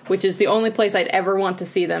basement, which is the only place I'd ever want to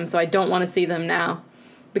see them, so I don't want to see them now,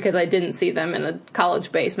 because I didn't see them in a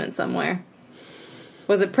college basement somewhere.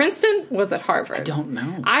 Was it Princeton? Was it Harvard? I don't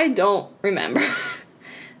know. I don't remember.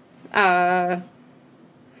 And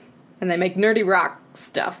they make nerdy rock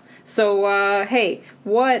stuff. So, hey,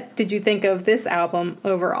 what did you think of this album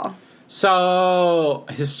overall? So,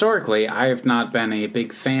 historically, I have not been a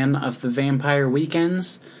big fan of the Vampire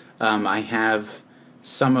Weekends. I have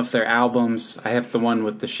some of their albums. I have the one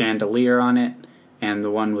with the chandelier on it, and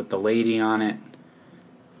the one with the lady on it.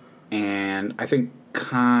 And I think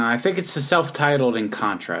it's the self-titled and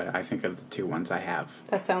Contra. I think of the 2 ones I have.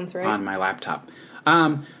 That sounds right. On my laptop.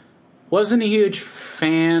 Wasn't a huge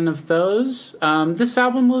fan of those. This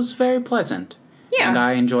album was very pleasant. Yeah. And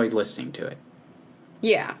I enjoyed listening to it.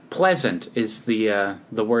 Yeah. Pleasant is the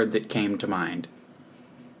word that came to mind.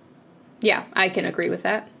 Yeah, I can agree with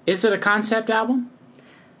that. Is it a concept album?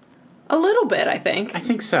 A little bit, I think. I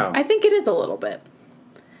think so. I think it is a little bit.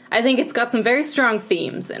 I think it's got some very strong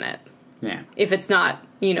themes in it. Yeah. If it's not,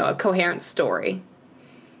 a coherent story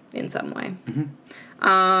in some way. Mm-hmm.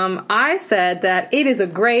 I said that it is a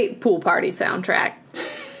great pool party soundtrack.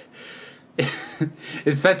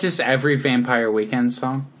 Is that just every Vampire Weekend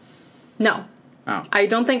song? No. Oh. I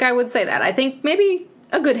don't think I would say that. I think maybe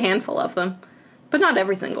a good handful of them, but not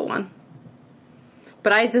every single one.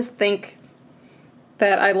 But I just think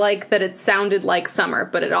that I like that it sounded like summer,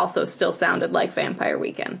 but it also still sounded like Vampire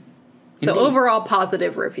Weekend. So Indeed. overall,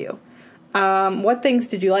 positive review. What things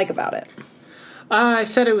did you like about it? I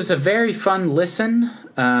said it was a very fun listen.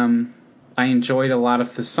 I enjoyed a lot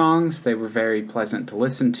of the songs. They were very pleasant to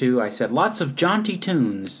listen to. I said lots of jaunty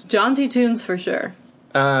tunes. Jaunty tunes for sure.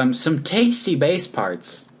 Some tasty bass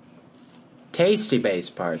parts. Tasty bass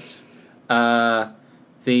parts.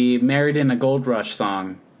 The Married in a Gold Rush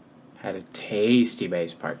song had a tasty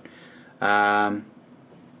bass part. And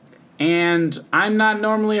I'm not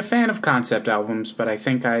normally a fan of concept albums, but I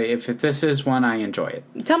think if this is one, I enjoy it.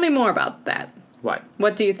 Tell me more about that. What?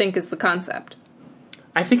 What do you think is the concept?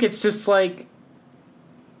 I think it's just like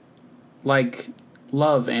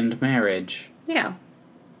love and marriage. Yeah.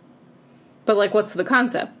 But, what's the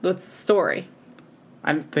concept? What's the story?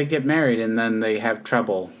 They get married and then they have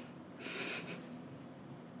trouble.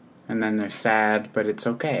 And then they're sad, but it's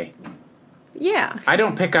okay. Yeah. I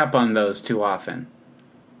don't pick up on those too often.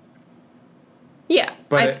 Yeah.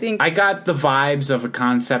 But I got the vibes of a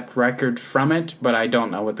concept record from it, but I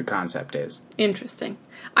don't know what the concept is. Interesting.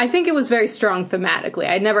 I think it was very strong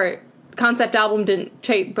thematically. Concept album didn't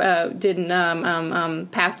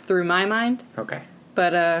pass through my mind. Okay.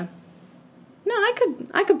 But no,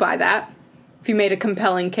 I could buy that. If you made a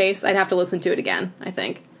compelling case, I'd have to listen to it again, I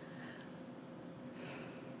think.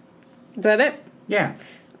 Is that it? Yeah.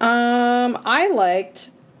 I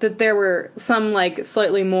liked that there were some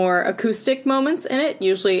slightly more acoustic moments in it.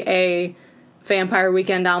 Usually a Vampire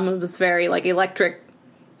Weekend album was very electric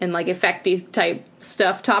and effecty type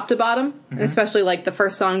stuff top to bottom. Mm-hmm. And especially the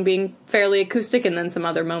first song being fairly acoustic and then some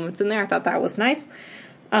other moments in there. I thought that was nice.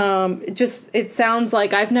 It sounds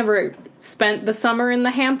like I've never spent the summer in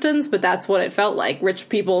the Hamptons, but that's what it felt like. Rich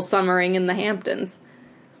people summering in the Hamptons.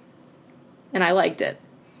 And I liked it.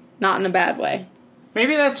 Not in a bad way.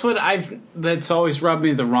 Maybe that's that's always rubbed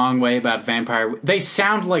me the wrong way about Vampire. They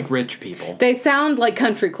sound like rich people. They sound like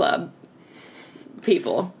country club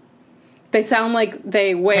people. They sound like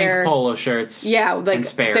they wear pink polo shirts. Yeah, and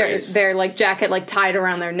Sperry's. Their jacket tied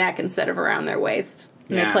around their neck instead of around their waist.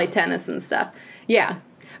 And they play tennis and stuff. Yeah.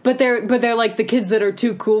 But they're the kids that are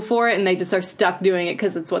too cool for it and they just are stuck doing it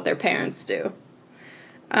because it's what their parents do.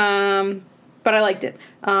 But I liked it.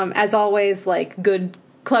 As always, good,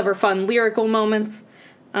 clever, fun, lyrical moments.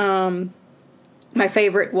 My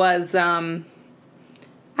favorite was, I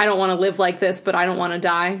don't want to live like this, but I don't want to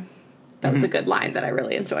die. That was a good line that I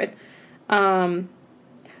really enjoyed.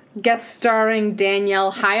 Guest starring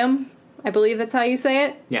Danielle Haim, I believe that's how you say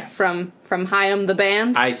it. Yes. From Haim the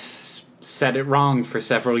band. I said it wrong for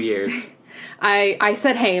several years. I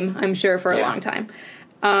said Haim, I'm sure, for a long time.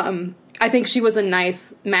 I think she was a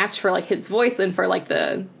nice match for his voice and for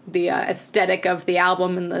the aesthetic of the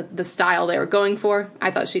album and the style they were going for.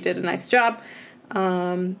 I thought she did a nice job.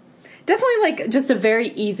 Definitely just a very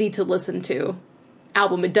easy to listen to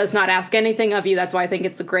album. It does not ask anything of you. That's why I think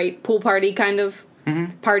it's a great pool party kind of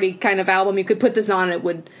album. You could put this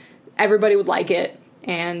on, everybody would like it,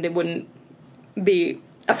 and it wouldn't be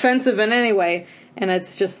offensive in any way. And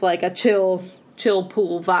it's just a chill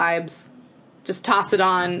pool vibes. Just toss it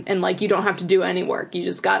on, and you don't have to do any work. You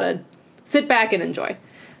just gotta sit back and enjoy.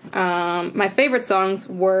 My favorite songs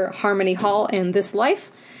were Harmony Hall and This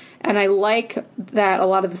Life, and I like that a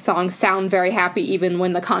lot of the songs sound very happy even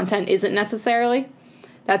when the content isn't necessarily.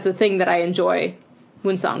 That's a thing that I enjoy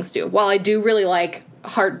when songs do. While I do really like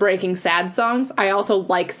heartbreaking sad songs, I also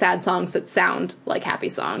like sad songs that sound like happy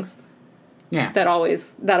songs. Yeah. That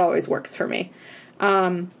always works for me.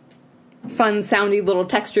 Fun, soundy little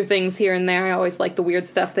texture things here and there. I always like the weird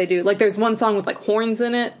stuff they do. There's one song with horns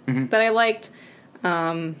in it that I liked.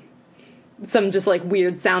 Some just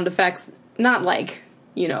weird sound effects. Not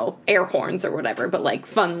air horns or whatever, but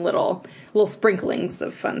fun little sprinklings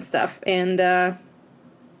of fun stuff. And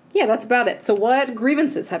yeah, that's about it. So what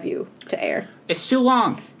grievances have you to air? It's too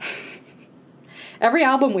long. Every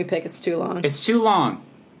album we pick is too long. It's too long.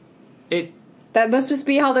 That must just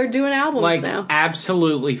be how they're doing albums Like, now.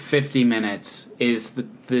 absolutely 50 minutes is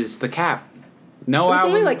the cap. No It was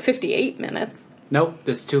album. only like 58 minutes. Nope,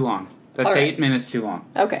 that's too long. That's All right. 8 minutes too long.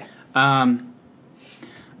 Okay.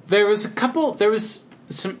 There was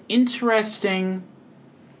some interesting,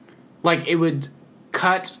 like, it would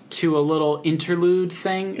cut to a little interlude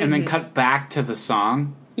thing and then cut back to the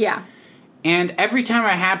song. Yeah. And every time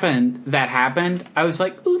that happened, I was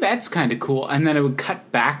like, ooh, that's kind of cool. And then it would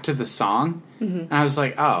cut back to the song. And I was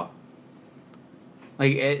like, oh.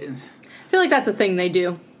 Like, I feel like that's a thing they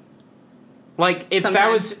do. Like, if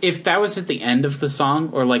Sometimes. that was at the end of the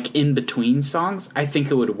song, or, like, in between songs, I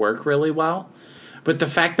think it would work really well. But the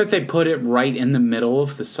fact that they put it right in the middle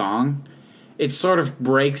of the song, it sort of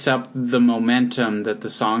breaks up the momentum that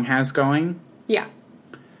the song has going. Yeah.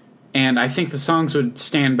 And I think the songs would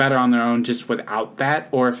stand better on their own just without that,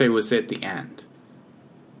 or if it was at the end.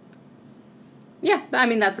 Yeah, I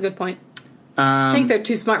mean, that's a good point. I think they're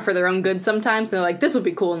too smart for their own good sometimes. They're like, this would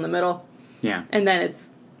be cool in the middle. Yeah. And then it's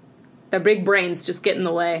their big brains just get in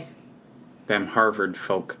the way. Them Harvard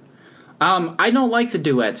folk. I don't like the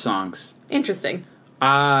duet songs. Interesting.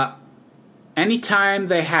 Anytime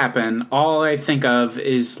they happen, all I think of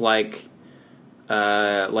is like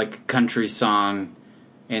a country song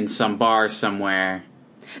in some bar somewhere.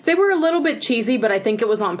 They were a little bit cheesy, but I think it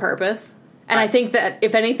was on purpose. And I think that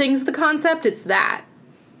if anything's the concept, it's that.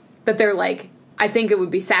 That they're like, I think it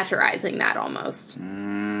would be satirizing that almost.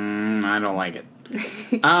 I don't like it.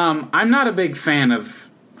 I'm not a big fan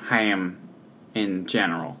of Haim in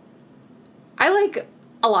general. I like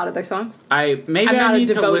a lot of their songs. I I'm not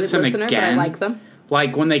need a to devoted listen listener, again. but I like them.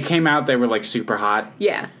 Like, when they came out, they were, like, super hot.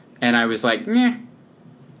 Yeah. And I was like, meh.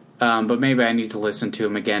 But maybe I need to listen to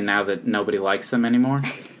them again now that nobody likes them anymore.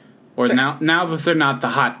 Or Sure. now that they're not the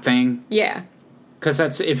hot thing. Yeah. Because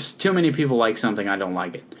if too many people like something, I don't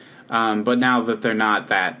like it. But now that they're not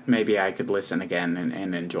that, maybe I could listen again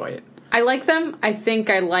and enjoy it. I like them. I think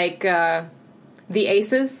I like The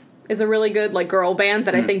Aces is a really good like girl band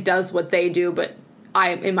that I think does what they do, but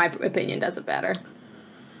in my opinion, does it better.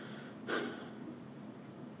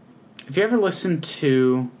 Have you ever listened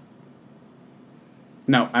to...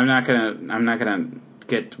 No, I'm not gonna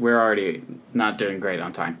get... We're already not doing great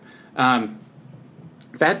on time.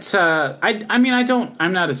 That's, I'm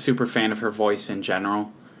not a super fan of her voice in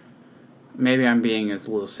general. Maybe I'm being a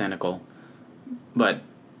little cynical. But,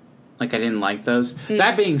 like, I didn't like those.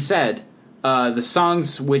 That being said, the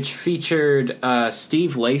songs which featured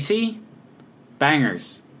Steve Lacy,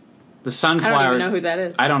 bangers. The Sunflowers... I don't even know who that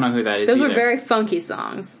is. I don't know who that is Those either. were very funky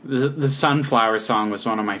songs. The Sunflower song was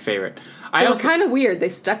one of my favorite. It was kind of weird. They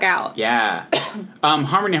stuck out. Yeah.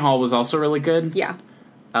 Harmony Hall was also really good. Yeah.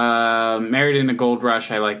 Married in a Gold Rush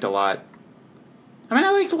I liked a lot. I mean,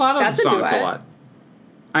 I liked a lot of That's the a songs a duet. lot.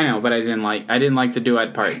 I know, but I didn't like the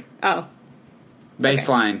duet part. Oh.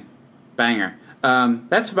 Bassline. Banger.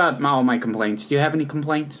 That's about all my complaints. Do you have any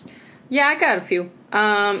complaints? Yeah, I got a few.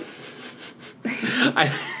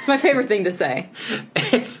 It's my favorite thing to say.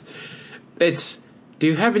 It's do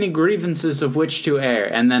you have any grievances of which to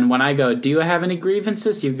air? And then when I go, do you have any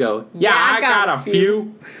grievances? You go, yeah, I got a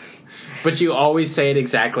few. But you always say it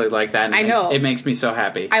exactly like that. And I know. It makes me so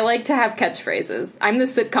happy. I like to have catchphrases. I'm the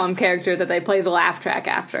sitcom character that they play the laugh track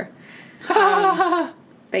after.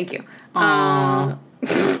 Thank you.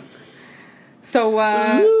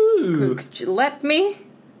 Ooh. Could you let me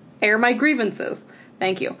air my grievances?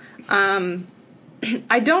 Thank you.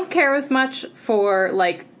 I don't care as much for,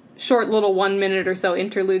 like, short little 1 minute or so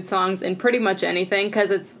interlude songs in pretty much anything,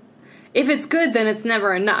 because if it's good, then it's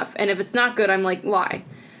never enough. And if it's not good, I'm like, why?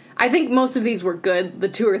 I think most of these were good. The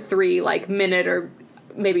 2 or 3, like, minute or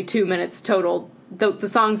maybe 2 minutes total. The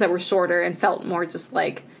songs that were shorter and felt more just,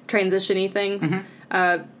 like, transition-y things.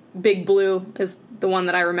 Big Blue is the one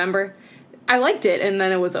that I remember. I liked it, and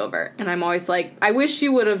then it was over. And I'm always like, I wish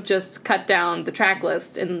you would have just cut down the track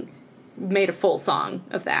list and made a full song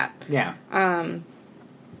of that. Yeah.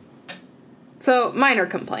 So, minor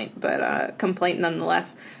complaint, but complaint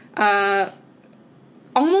nonetheless.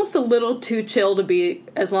 Almost a little too chill to be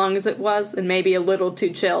as long as it was, and maybe a little too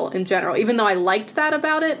chill in general. Even though I liked that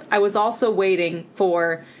about it, I was also waiting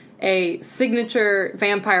for a signature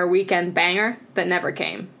Vampire Weekend banger that never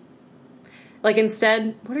came. Like,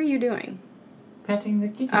 instead, what are you doing? Petting the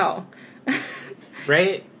kitty. Oh.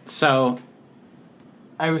 Right? So,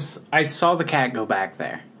 I saw the cat go back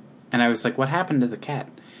there. And I was like, what happened to the cat?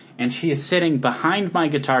 And she is sitting behind my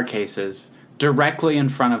guitar cases, directly in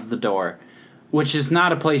front of the door, which is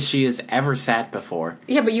not a place she has ever sat before.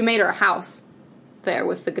 Yeah, but you made her a house there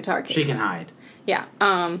with the guitar case. She can hide. Yeah.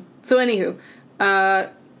 So, anywho,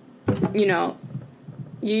 you know,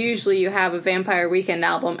 you have a Vampire Weekend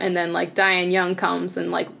album, and then, like, Diane Young comes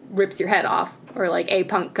and, like, rips your head off, or, like,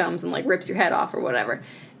 A-Punk comes and, like, rips your head off or whatever.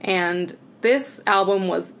 And this album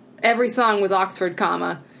was, every song was Oxford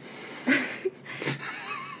comma,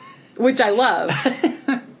 which I love,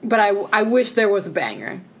 but I wish there was a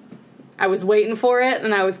banger. I was waiting for it,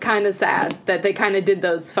 and I was kind of sad that they kind of did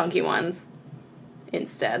those funky ones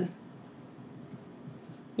instead.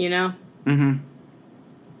 You know? Mm-hmm.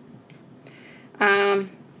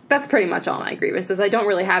 That's pretty much all my grievances. I don't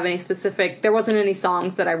really have any specific... There wasn't any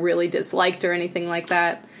songs that I really disliked or anything like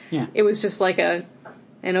that. Yeah. It was just like an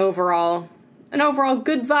overall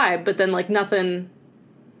good vibe, but then, like, nothing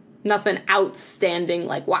outstanding,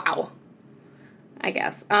 like, wow, I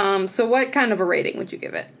guess. So what kind of a rating would you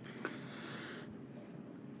give it?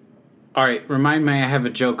 All right, remind me I have a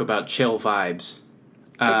joke about chill vibes.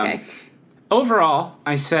 Okay. Overall,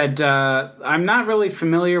 I said I'm not really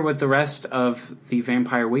familiar with the rest of the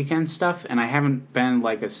Vampire Weekend stuff, and I haven't been,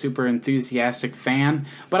 like, a super enthusiastic fan,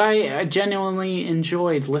 but I genuinely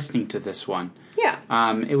enjoyed listening to this one. Yeah.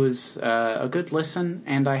 It was a good listen,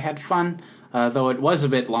 and I had fun, though it was a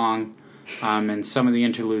bit long, and some of the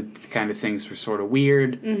interlude kind of things were sort of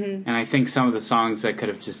weird, and I think some of the songs I could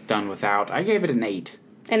have just done without. I gave it an 8.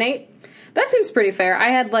 An 8? That seems pretty fair.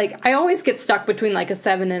 I always get stuck between, like, a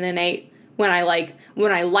 7 and an 8 when I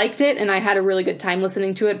liked it and I had a really good time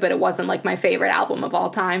listening to it, but it wasn't, like, my favorite album of all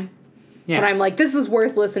time. Yeah. But I'm like, this is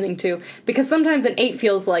worth listening to, because sometimes an 8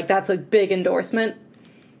 feels like that's a big endorsement,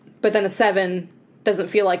 but then a 7 doesn't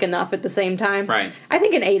feel like enough at the same time. Right. I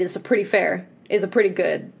think an 8 is a pretty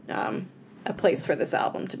good a place for this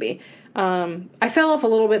album to be. I fell off a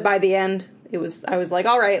little bit by the end. I was like,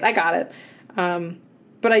 all right, I got it.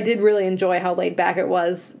 But I did really enjoy how laid back it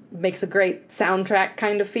was. Makes a great soundtrack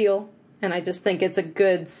kind of feel. And I just think it's a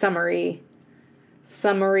good summary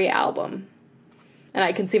album. And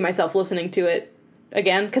I can see myself listening to it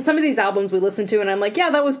again. Because some of these albums we listen to and I'm like,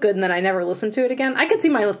 yeah, that was good. And then I never listen to it again. I could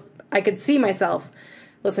see myself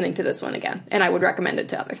listening to this one again. And I would recommend it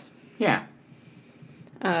to others. Yeah.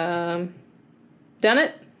 Done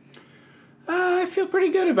it? I feel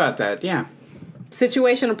pretty good about that, yeah.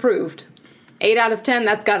 Situation approved. 8 out of 10,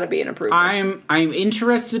 that's got to be an approval. I'm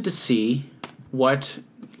interested to see what,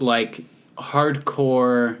 like,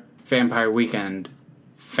 hardcore Vampire Weekend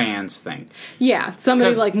fans think. Yeah,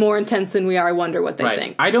 somebody, like, more intense than we are, I wonder what they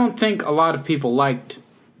think. I don't think a lot of people liked,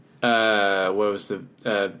 what was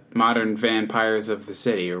the, Modern Vampires of the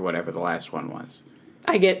City, or whatever the last one was.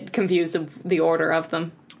 I get confused of the order of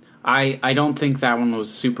them. I don't think that one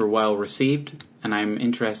was super well received, and I'm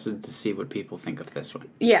interested to see what people think of this one.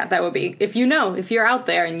 Yeah, that would be. If you're out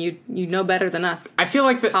there and you know better than us. I feel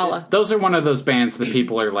like those are one of those bands that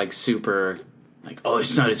people are, like, super, like, oh,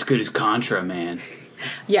 it's not as good as Contra, man.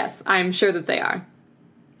 Yes, I'm sure that they are.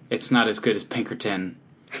 It's not as good as Pinkerton.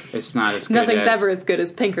 It's not as good Nothing's ever as good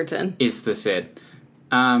as Pinkerton. Is this it?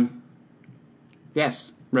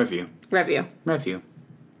 Yes, review.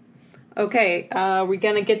 Okay, we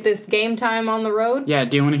gonna get this game time on the road? Yeah,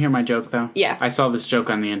 do you want to hear my joke, though? Yeah. I saw this joke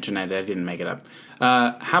on the internet. I didn't make it up.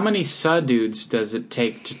 How many dudes does it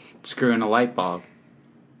take to screw in a light bulb?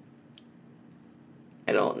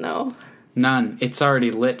 I don't know. None. It's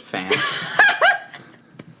already lit, fam.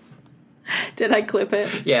 Did I clip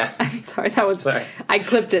it? Yeah. I'm sorry, I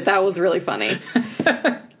clipped it. That was really funny.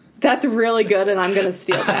 That's really good, and I'm gonna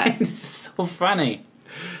steal that. It's so funny.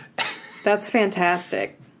 That's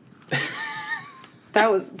fantastic.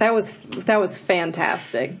 That was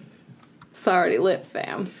fantastic. Sorry, lit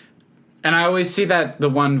fam. And I always see the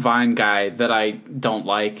one Vine guy that I don't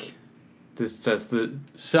like. This says the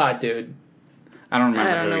shot dude. I don't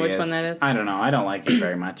remember. I don't know which one that is. I don't know. I don't like it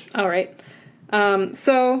very much. All right.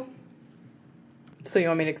 So you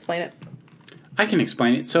want me to explain it? I can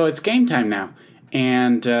explain it. So it's game time now,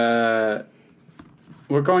 and we're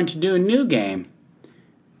going to do a new game.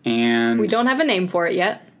 And we don't have a name for it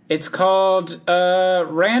yet. It's called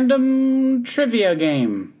Random Trivia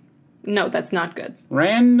Game. No, that's not good.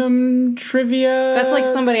 Random Trivia... That's like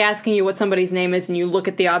somebody asking you what somebody's name is and you look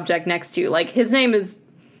at the object next to you. Like, his name is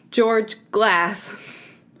George Glass.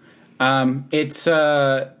 It's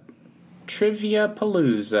Trivia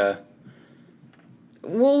Palooza.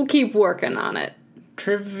 We'll keep working on it.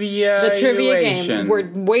 The trivia game.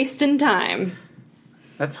 We're wasting time.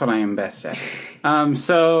 That's what I am best at.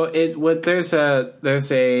 So there's a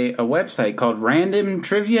website called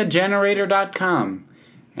randomtriviagenerator.com,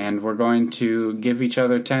 and we're going to give each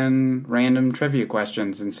other 10 random trivia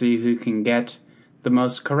questions and see who can get the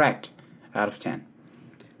most correct out of 10.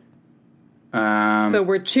 So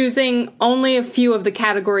we're choosing only a few of the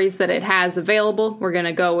categories that it has available. We're going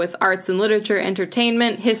to go with arts and literature,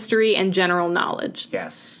 entertainment, history, and general knowledge.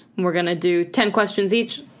 Yes. We're going to do 10 questions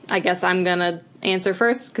each. I guess I'm going to answer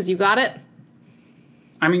first because you got it.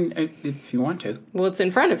 I mean, if you want to. Well, it's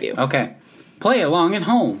in front of you. Okay. Play along at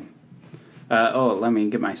home. Let me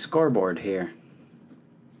get my scoreboard here.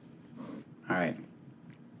 All right.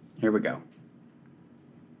 Here we go.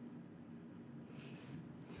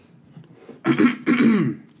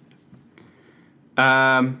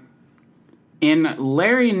 In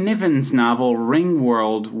Larry Niven's novel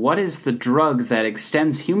Ringworld, what is the drug that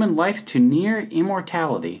extends human life to near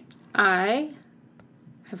immortality? I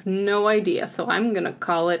have no idea, so I'm going to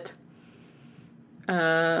call it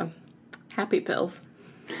Happy Pills.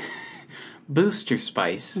 Booster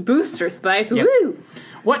Spice. Booster Spice, Yep. woo!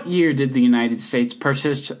 What year did the United States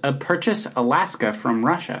purchase Alaska from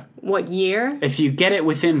Russia? What year? If you get it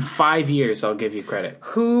within 5 years, I'll give you credit.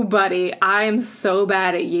 Who, buddy? I am so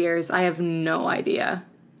bad at years. I have no idea.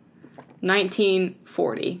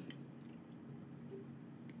 1940.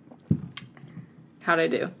 How'd I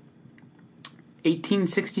do?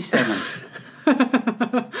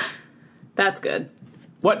 1867. That's good.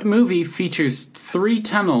 What movie features 3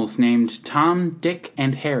 tunnels named Tom, Dick,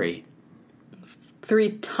 and Harry?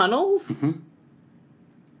 3 tunnels? Mm-hmm.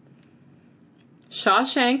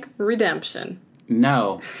 Shawshank Redemption.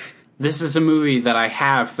 No. This is a movie that I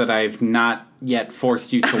have that I've not yet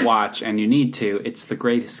forced you to watch, and you need to. It's The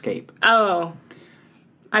Great Escape. Oh.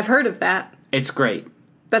 I've heard of that. It's great.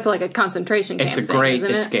 That's like a concentration camp It's a thing, great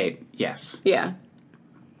isn't it? escape, yes. Yeah.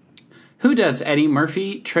 Who does Eddie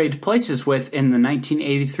Murphy trade places with in the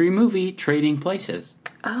 1983 movie Trading Places?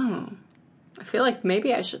 Oh. I feel like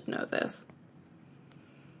maybe I should know this.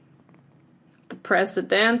 The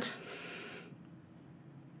President.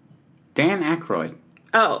 Dan Aykroyd.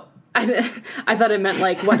 Oh. I thought it meant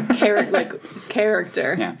like what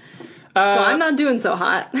character. Yeah. So I'm not doing so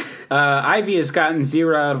hot. Ivy has gotten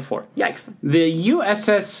 0 out of 4. Yikes. The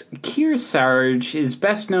USS Kearsarge is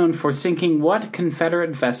best known for sinking what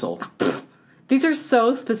Confederate vessel? These are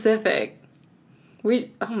so specific. Oh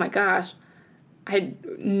my gosh. I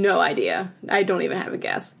had no idea. I don't even have a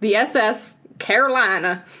guess. The SS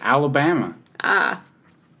Carolina. Alabama. Ah.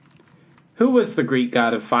 Who was the Greek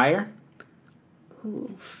god of fire?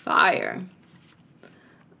 Ooh, fire.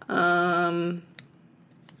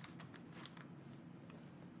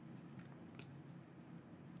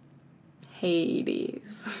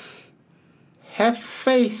 Hades.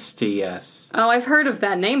 Hephaestus. Oh, I've heard of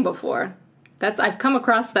that name before. I've come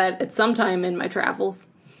across that at some time in my travels.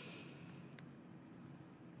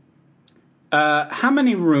 How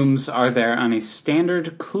many rooms are there on a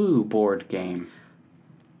standard Clue board game?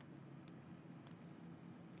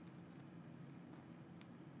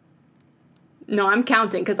 No, I'm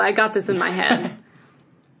counting because I got this in my head.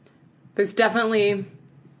 There's definitely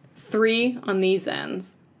 3 on these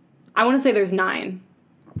ends. I want to say there's 9.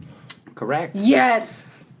 Correct. Yes!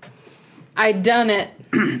 I done it.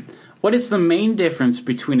 What is the main difference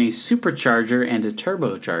between a supercharger and a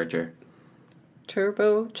turbocharger?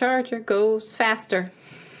 Turbocharger goes faster.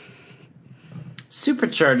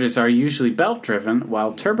 Superchargers are usually belt-driven,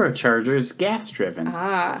 while turbochargers gas-driven.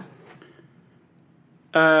 Ah.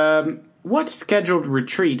 What scheduled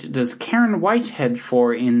retreat does Karen White head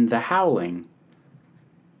for in The Howling?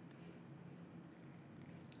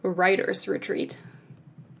 Writer's retreat.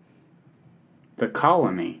 The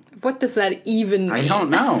Colony. What does that even mean? I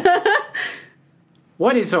don't know.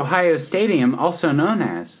 What is Ohio Stadium also known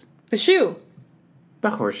as? The shoe.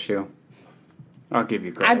 The Horseshoe. I'll give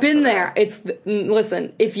you credit. I've been for there.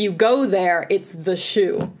 Listen, if you go there, it's the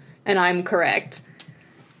shoe. And I'm correct.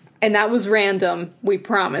 And that was random, we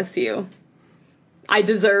promise you. I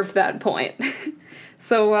deserve that point.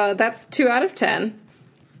 So that's 2 out of 10.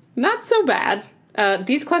 Not so bad.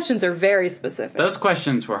 These questions are very specific. Those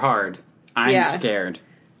questions were hard. I'm scared.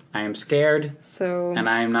 I am scared, So, and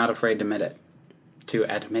I am not afraid to admit it. To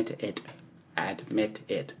admit it. Admit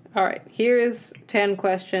it. all right, here is 10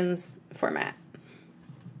 questions for Matt.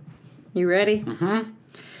 You ready? Mm-hmm.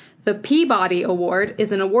 The Peabody Award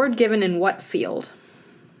is an award given in what field?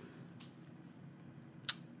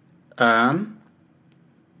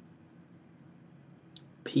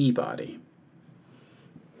 Peabody.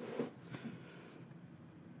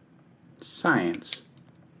 Science.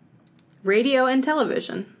 Radio and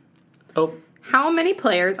television. Oh, How many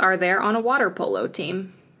players are there on a water polo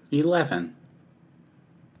team? 11.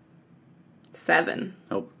 7.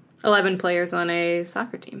 Oh, 11 players on a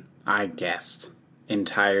soccer team. I guessed.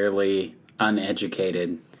 Entirely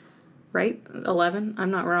uneducated. Right? 11?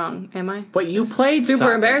 I'm not wrong, am I? But you played Super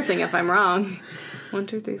soccer. embarrassing if I'm wrong. 1,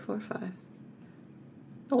 2, 3, 4, 5.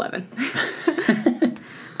 11.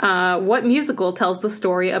 What musical tells the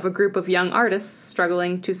story of a group of young artists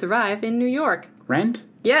struggling to survive in New York? Rent?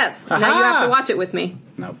 Yes. Aha! Now you have to watch it with me.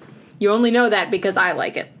 Nope. You only know that because I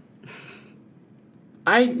like it.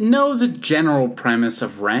 I know the general premise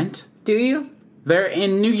of Rent. Do you? They're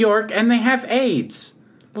in New York and they have AIDS.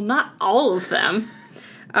 Well, not all of them.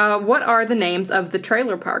 What are the names of the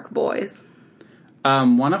Trailer Park Boys?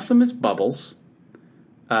 One of them is Bubbles.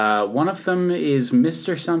 One of them is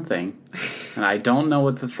Mr. Something. And I don't know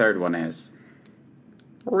what the third one is.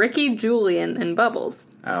 Ricky, Julian, and Bubbles.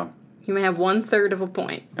 Oh, You may have 1/3 of a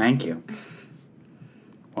point. thank you.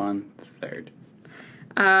 1/3.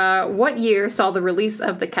 What year saw the release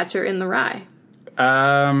of The Catcher in the Rye?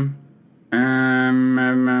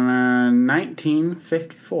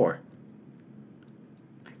 1954.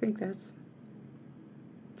 I think that's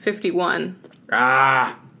 51.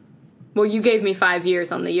 Ah, Well, you gave me 5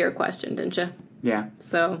 years on the year question, didn't you? yeah.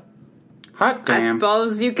 So Hot I damn.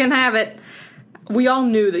 suppose you can have it. We all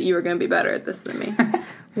knew that you were going to be better at this than me.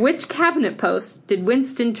 Which cabinet post did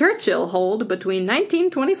Winston Churchill hold between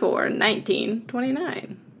 1924 and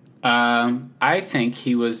 1929? I think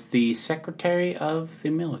he was the Secretary of the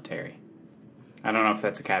Military. I don't know if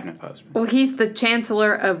that's a cabinet post. Well, he's the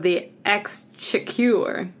Chancellor of the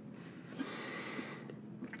Exchequer.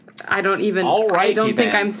 I don't Alrighty think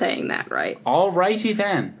then. I'm saying that right. Alrighty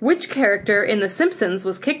then. Which character in The Simpsons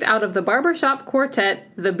was kicked out of the barbershop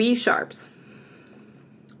quartet, the B Sharps?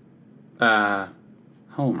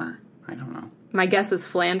 Homer. I don't know. My guess is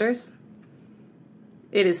Flanders.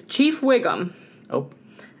 It is Chief Wiggum. Oh.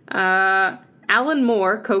 Alan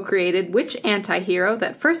Moore co-created which anti-hero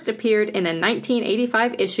that first appeared in a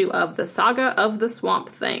 1985 issue of The Saga of the Swamp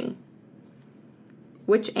Thing?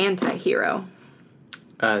 Which anti-hero?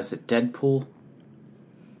 Is it Deadpool?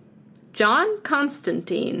 John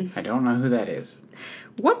Constantine. I don't know who that is.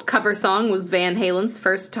 What cover song was Van Halen's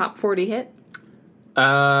first top 40 hit?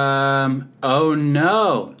 Oh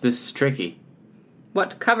no. This is tricky.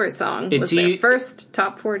 What cover song It's was their e- first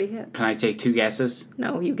top 40 hit? Can I take 2 guesses?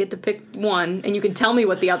 No, you get to pick one, and you can tell me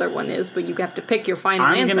what the other one is, but you have to pick your final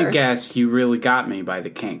I'm answer. gonna guess You Really Got Me by the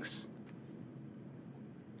Kinks.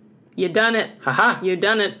 You done it. Haha! You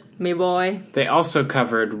done it, me boy. They also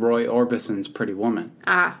covered Roy Orbison's Pretty Woman.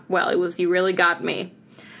 Ah, well, it was You Really Got Me.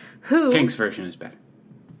 Who... Kinks version is better.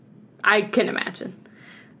 I can imagine.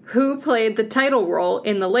 Who played the title role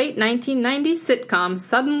in the late 1990s sitcom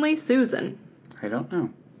Suddenly Susan? I don't know.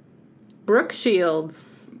 Brooke Shields.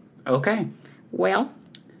 Okay. Well,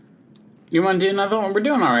 You want to do another one? We're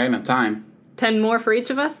doing all right on time. 10 more for each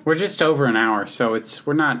of us? We're just over an hour, so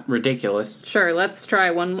we're not ridiculous. Sure, let's try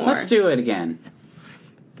one more. Let's do it again.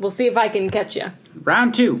 We'll see if I can catch you.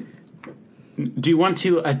 Round 2. Do you want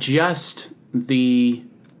to adjust the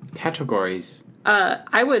categories?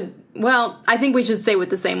 I think we should stay with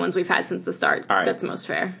the same ones we've had since the start. All right. That's most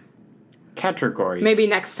fair. Categories. Maybe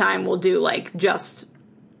next time we'll do, just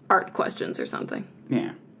art questions or something.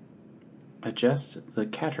 Yeah. Adjust the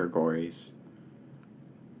categories.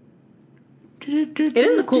 It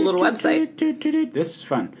is a cool little website. This is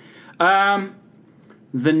fun.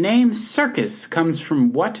 The name circus comes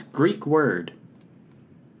from what Greek word?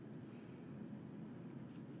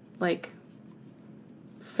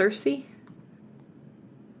 Circe?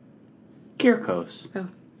 Kirkos. Oh.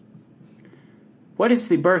 What is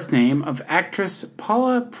the birth name of actress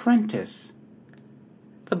Paula Prentice?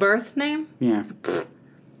 The birth name? Yeah.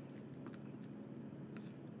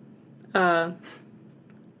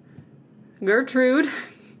 Gertrude.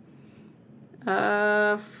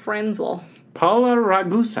 Frenzel. Paula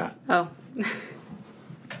Ragusa. Oh.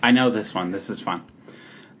 I know this one. This is fun.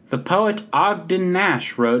 The poet Ogden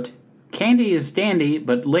Nash wrote, "Candy is dandy,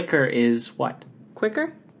 but liquor is what?"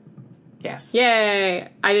 Quicker? Yes. Yay!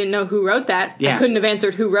 I didn't know who wrote that. Yeah. I couldn't have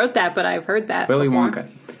answered who wrote that, but I've heard that Willy before.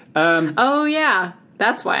 Wonka. Oh, yeah.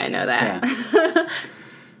 That's why I know that. Yeah.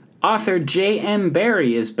 Author J.M.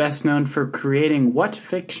 Barrie is best known for creating what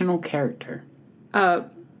fictional character?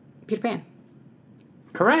 Peter Pan.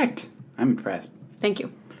 Correct. I'm impressed. Thank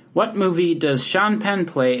you. What movie does Sean Penn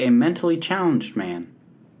play a mentally challenged man?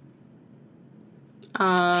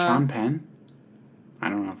 Sean Penn? I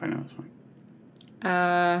don't know if I know this one.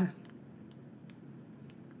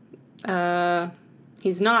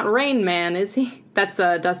 He's not Rain Man, is he? That's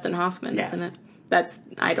Dustin Hoffman, Yes. isn't it?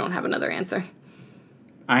 I don't have another answer.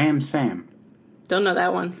 I Am Sam. Don't know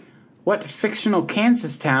that one. What fictional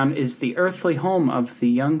Kansas town is the earthly home of the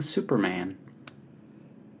young Superman?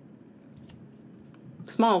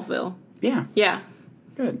 Smallville. Yeah, Yeah.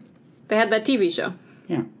 good. They had that TV show.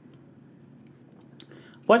 Yeah.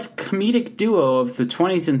 What comedic duo of the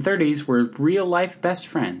 20s and 30s were real-life best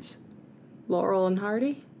friends? Laurel and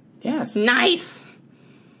Hardy? Yes. Nice!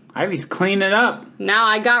 Ivy's cleaning up. Now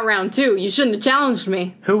I got round 2. You shouldn't have challenged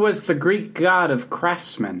me. Who was the Greek god of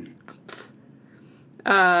craftsmen?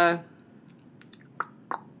 The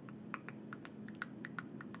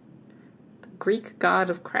Greek god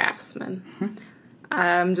of craftsmen. Mm-hmm.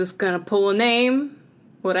 I'm just gonna pull a name,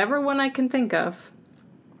 whatever one I can think of.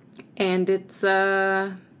 And it's,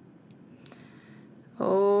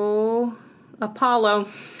 Apollo.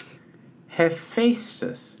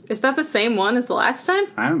 Hephaestus. Is that the same one as the last time?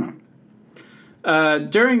 I don't know.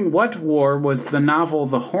 During what war was the novel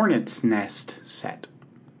The Hornet's Nest set?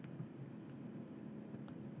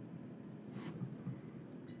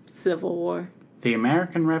 Civil War. The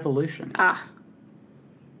American Revolution. Ah.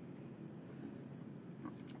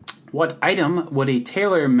 What item would a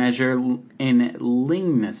tailor measure in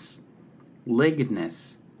ligness?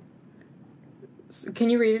 Can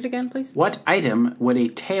you read it again, please? What item would a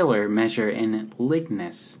tailor measure in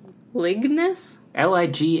ligness? Ligness?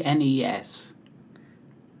 Lignes.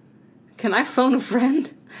 Can I phone a friend?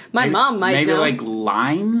 My mom might maybe know. like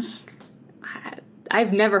lines?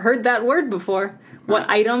 I've never heard that word before. What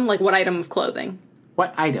item? Like what item of clothing?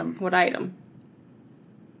 What item? What item?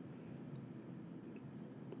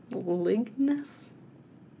 Ligness?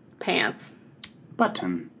 Pants.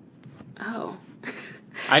 Button. Oh.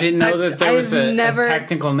 I didn't know that there was a never-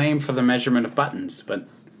 technical name for the measurement of buttons, but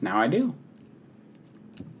now I do.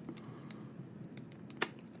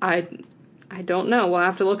 I don't know. We'll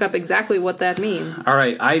have to look up exactly what that means. All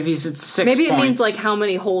right, Ivy's at 6 Maybe points. it means like how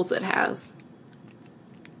many holes it has.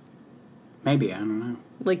 Maybe, I don't know.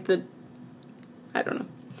 Like I don't know.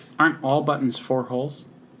 Aren't all buttons 4 holes?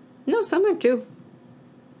 No, some are 2.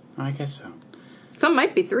 I guess so. Some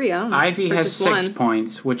might be 3, I don't know. Ivy Or has just 6 one.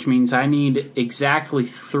 points, which means I need exactly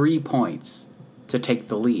 3 points to take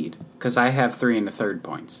the lead, because I have 3 1/3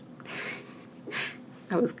 points.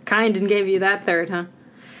 I was kind and gave you that third, huh?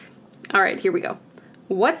 All right, here we go.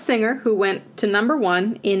 What singer who went to number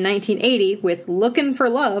 1 in 1980 with Lookin' for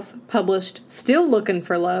Love published Still Lookin'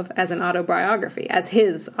 for Love as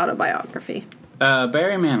his autobiography?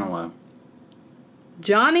 Barry Manilow.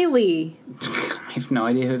 Johnny Lee. I have no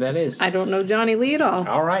idea who that is. I don't know Johnny Lee at all.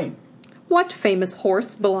 All right. What famous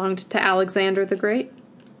horse belonged to Alexander the Great?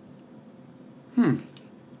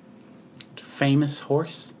 Famous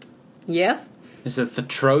horse? Yes? Is it the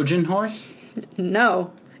Trojan horse?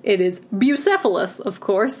 No. It is Bucephalus, of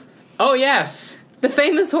course. Oh, yes. The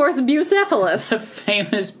famous horse Bucephalus. The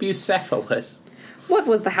famous Bucephalus. What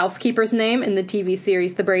was the housekeeper's name in the TV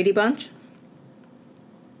series The Brady Bunch?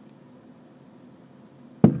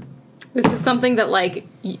 This is something that, like,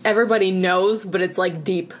 everybody knows, but it's, like,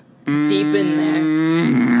 deep in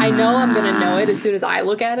there. I know I'm gonna know it as soon as I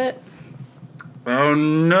look at it. Oh,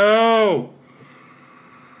 no!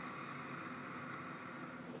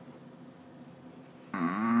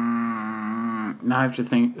 Now I have to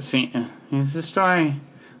think. See, here's the story.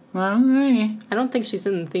 I don't think she's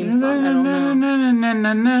in the theme song. I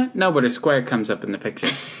don't know. No, but a square comes up in the picture.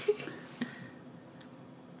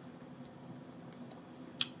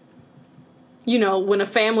 You know, when a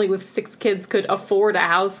family with 6 kids could afford a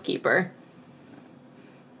housekeeper.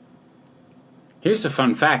 Here's a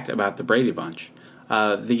fun fact about the Brady Bunch.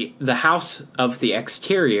 The house of the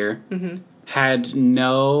exterior had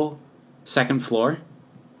no second floor.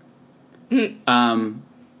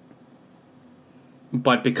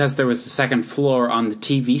 But because there was a second floor on the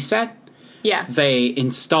TV set, Yeah. they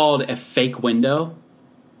installed a fake window.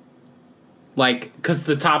 Like, because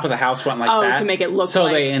the top of the house went like that. To make it look so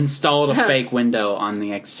like... So they installed a fake window on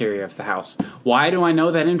the exterior of the house. Why do I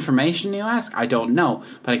know that information, you ask? I don't know.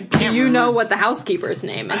 But I can't Do you remember. know what the housekeeper's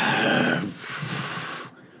name is?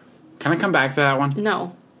 Can I come back to that one?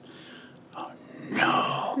 No. Oh,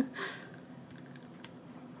 no.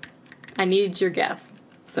 I need your guess,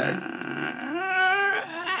 sir.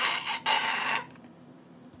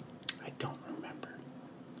 I don't remember,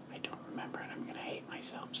 and I'm going to hate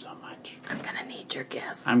myself so much. I'm gonna need your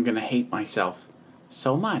guess. I'm going to hate myself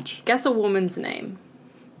so much. Guess a woman's name.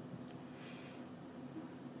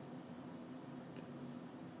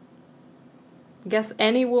 Guess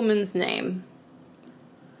any woman's name.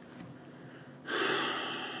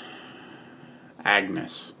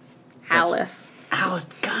 Agnes. Alice. Alice,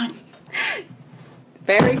 God.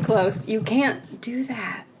 Very close. You can't do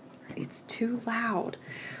that. It's too loud.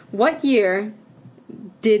 What year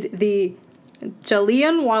did the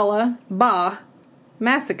Jallianwala Bagh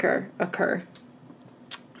massacre occur?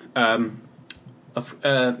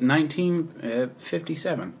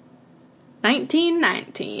 1957.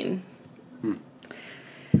 1919.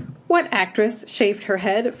 What actress shaved her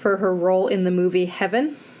head for her role in the movie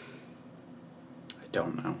Heaven? I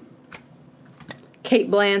don't know. Kate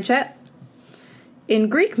Blanchett. In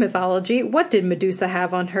Greek mythology, what did Medusa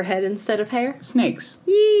have on her head instead of hair? Snakes.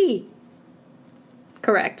 Yee!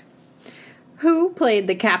 Correct. Who played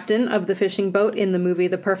the captain of the fishing boat in the movie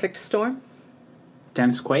The Perfect Storm?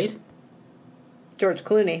 Dennis Quaid? George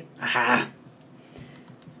Clooney. Ah.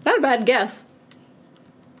 Not a bad guess.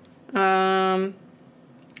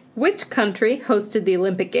 Which country hosted the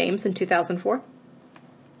Olympic Games in 2004?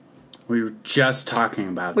 We were just talking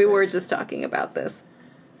about We this. were just talking about this.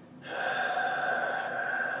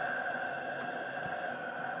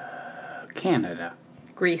 Canada.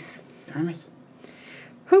 Greece. Darn it.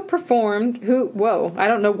 Whoa, I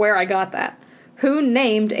don't know where I got that. Who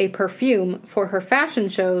named a perfume for her fashion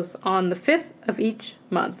shows on the 5th of each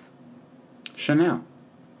month? Chanel.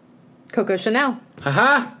 Coco Chanel.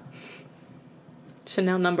 Haha!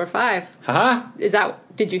 Chanel number 5. Haha!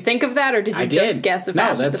 Did you think of that, or did you just guess a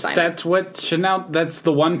fashion designer? No, that's what Chanel, that's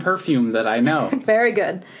the one perfume that I know. Very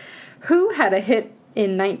good. Who had a hit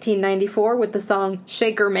in 1994 with the song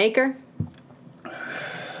Shaker Maker?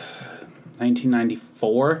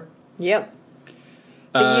 1994? Yep.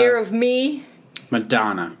 The Year of Me.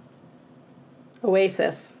 Madonna.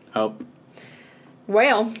 Oasis. Oh.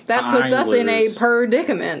 Well, that puts us in a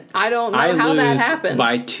predicament. I don't know how that happened.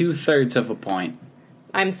 By 2/3 of a point.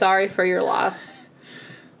 I'm sorry for your loss.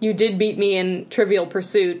 You did beat me in Trivial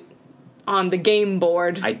Pursuit on the game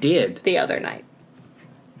board. I did. The other night.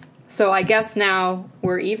 So I guess now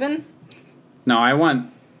we're even? No, I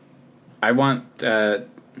want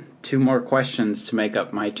 2 more questions to make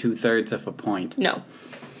up my 2/3 of a point. No.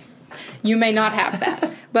 You may not have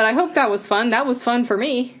that. But I hope that was fun. That was fun for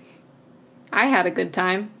me. I had a good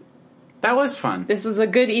time. That was fun. This is a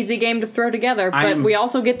good, easy game to throw together, but we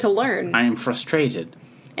also get to learn. I am frustrated.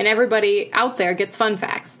 And everybody out there gets fun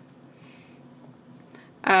facts.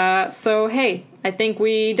 So, hey, I think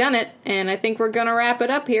we done it, and I think we're going to wrap it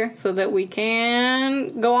up here so that we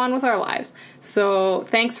can go on with our lives. So,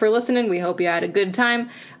 thanks for listening. We hope you had a good time.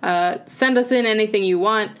 Send us in anything you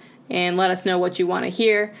want, and let us know what you want to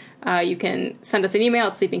hear. You can send us an email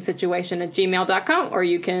at sleepingsituation@gmail.com, or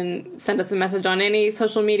you can send us a message on any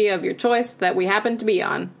social media of your choice that we happen to be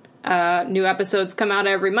on. New episodes come out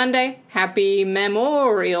every Monday. Happy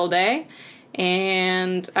Memorial Day.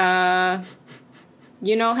 And, have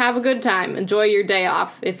a good time. Enjoy your day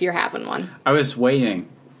off if you're having one. I was waiting.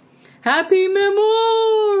 Happy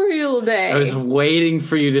Memorial Day. I was waiting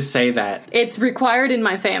for you to say that. It's required in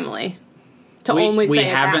my family to only say it that way. We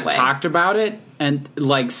haven't talked about it, and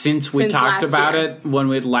since we talked about it when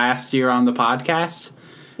we last year on the podcast.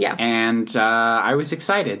 Yeah. And I was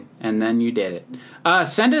excited, and then you did it.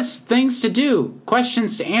 Send us things to do,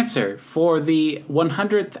 questions to answer for the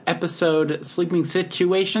 100th episode Sleeping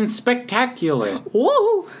Situation Spectacular.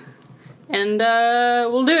 Woo! And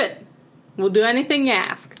we'll do it. We'll do anything you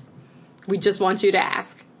ask. We just want you to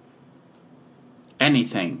ask.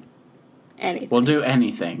 Anything. Anything. We'll do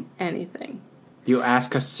anything. Anything. You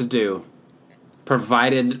ask us to do,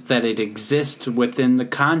 provided that it exists within the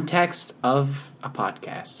context of a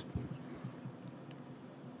podcast.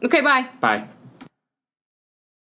 Okay, bye. Bye.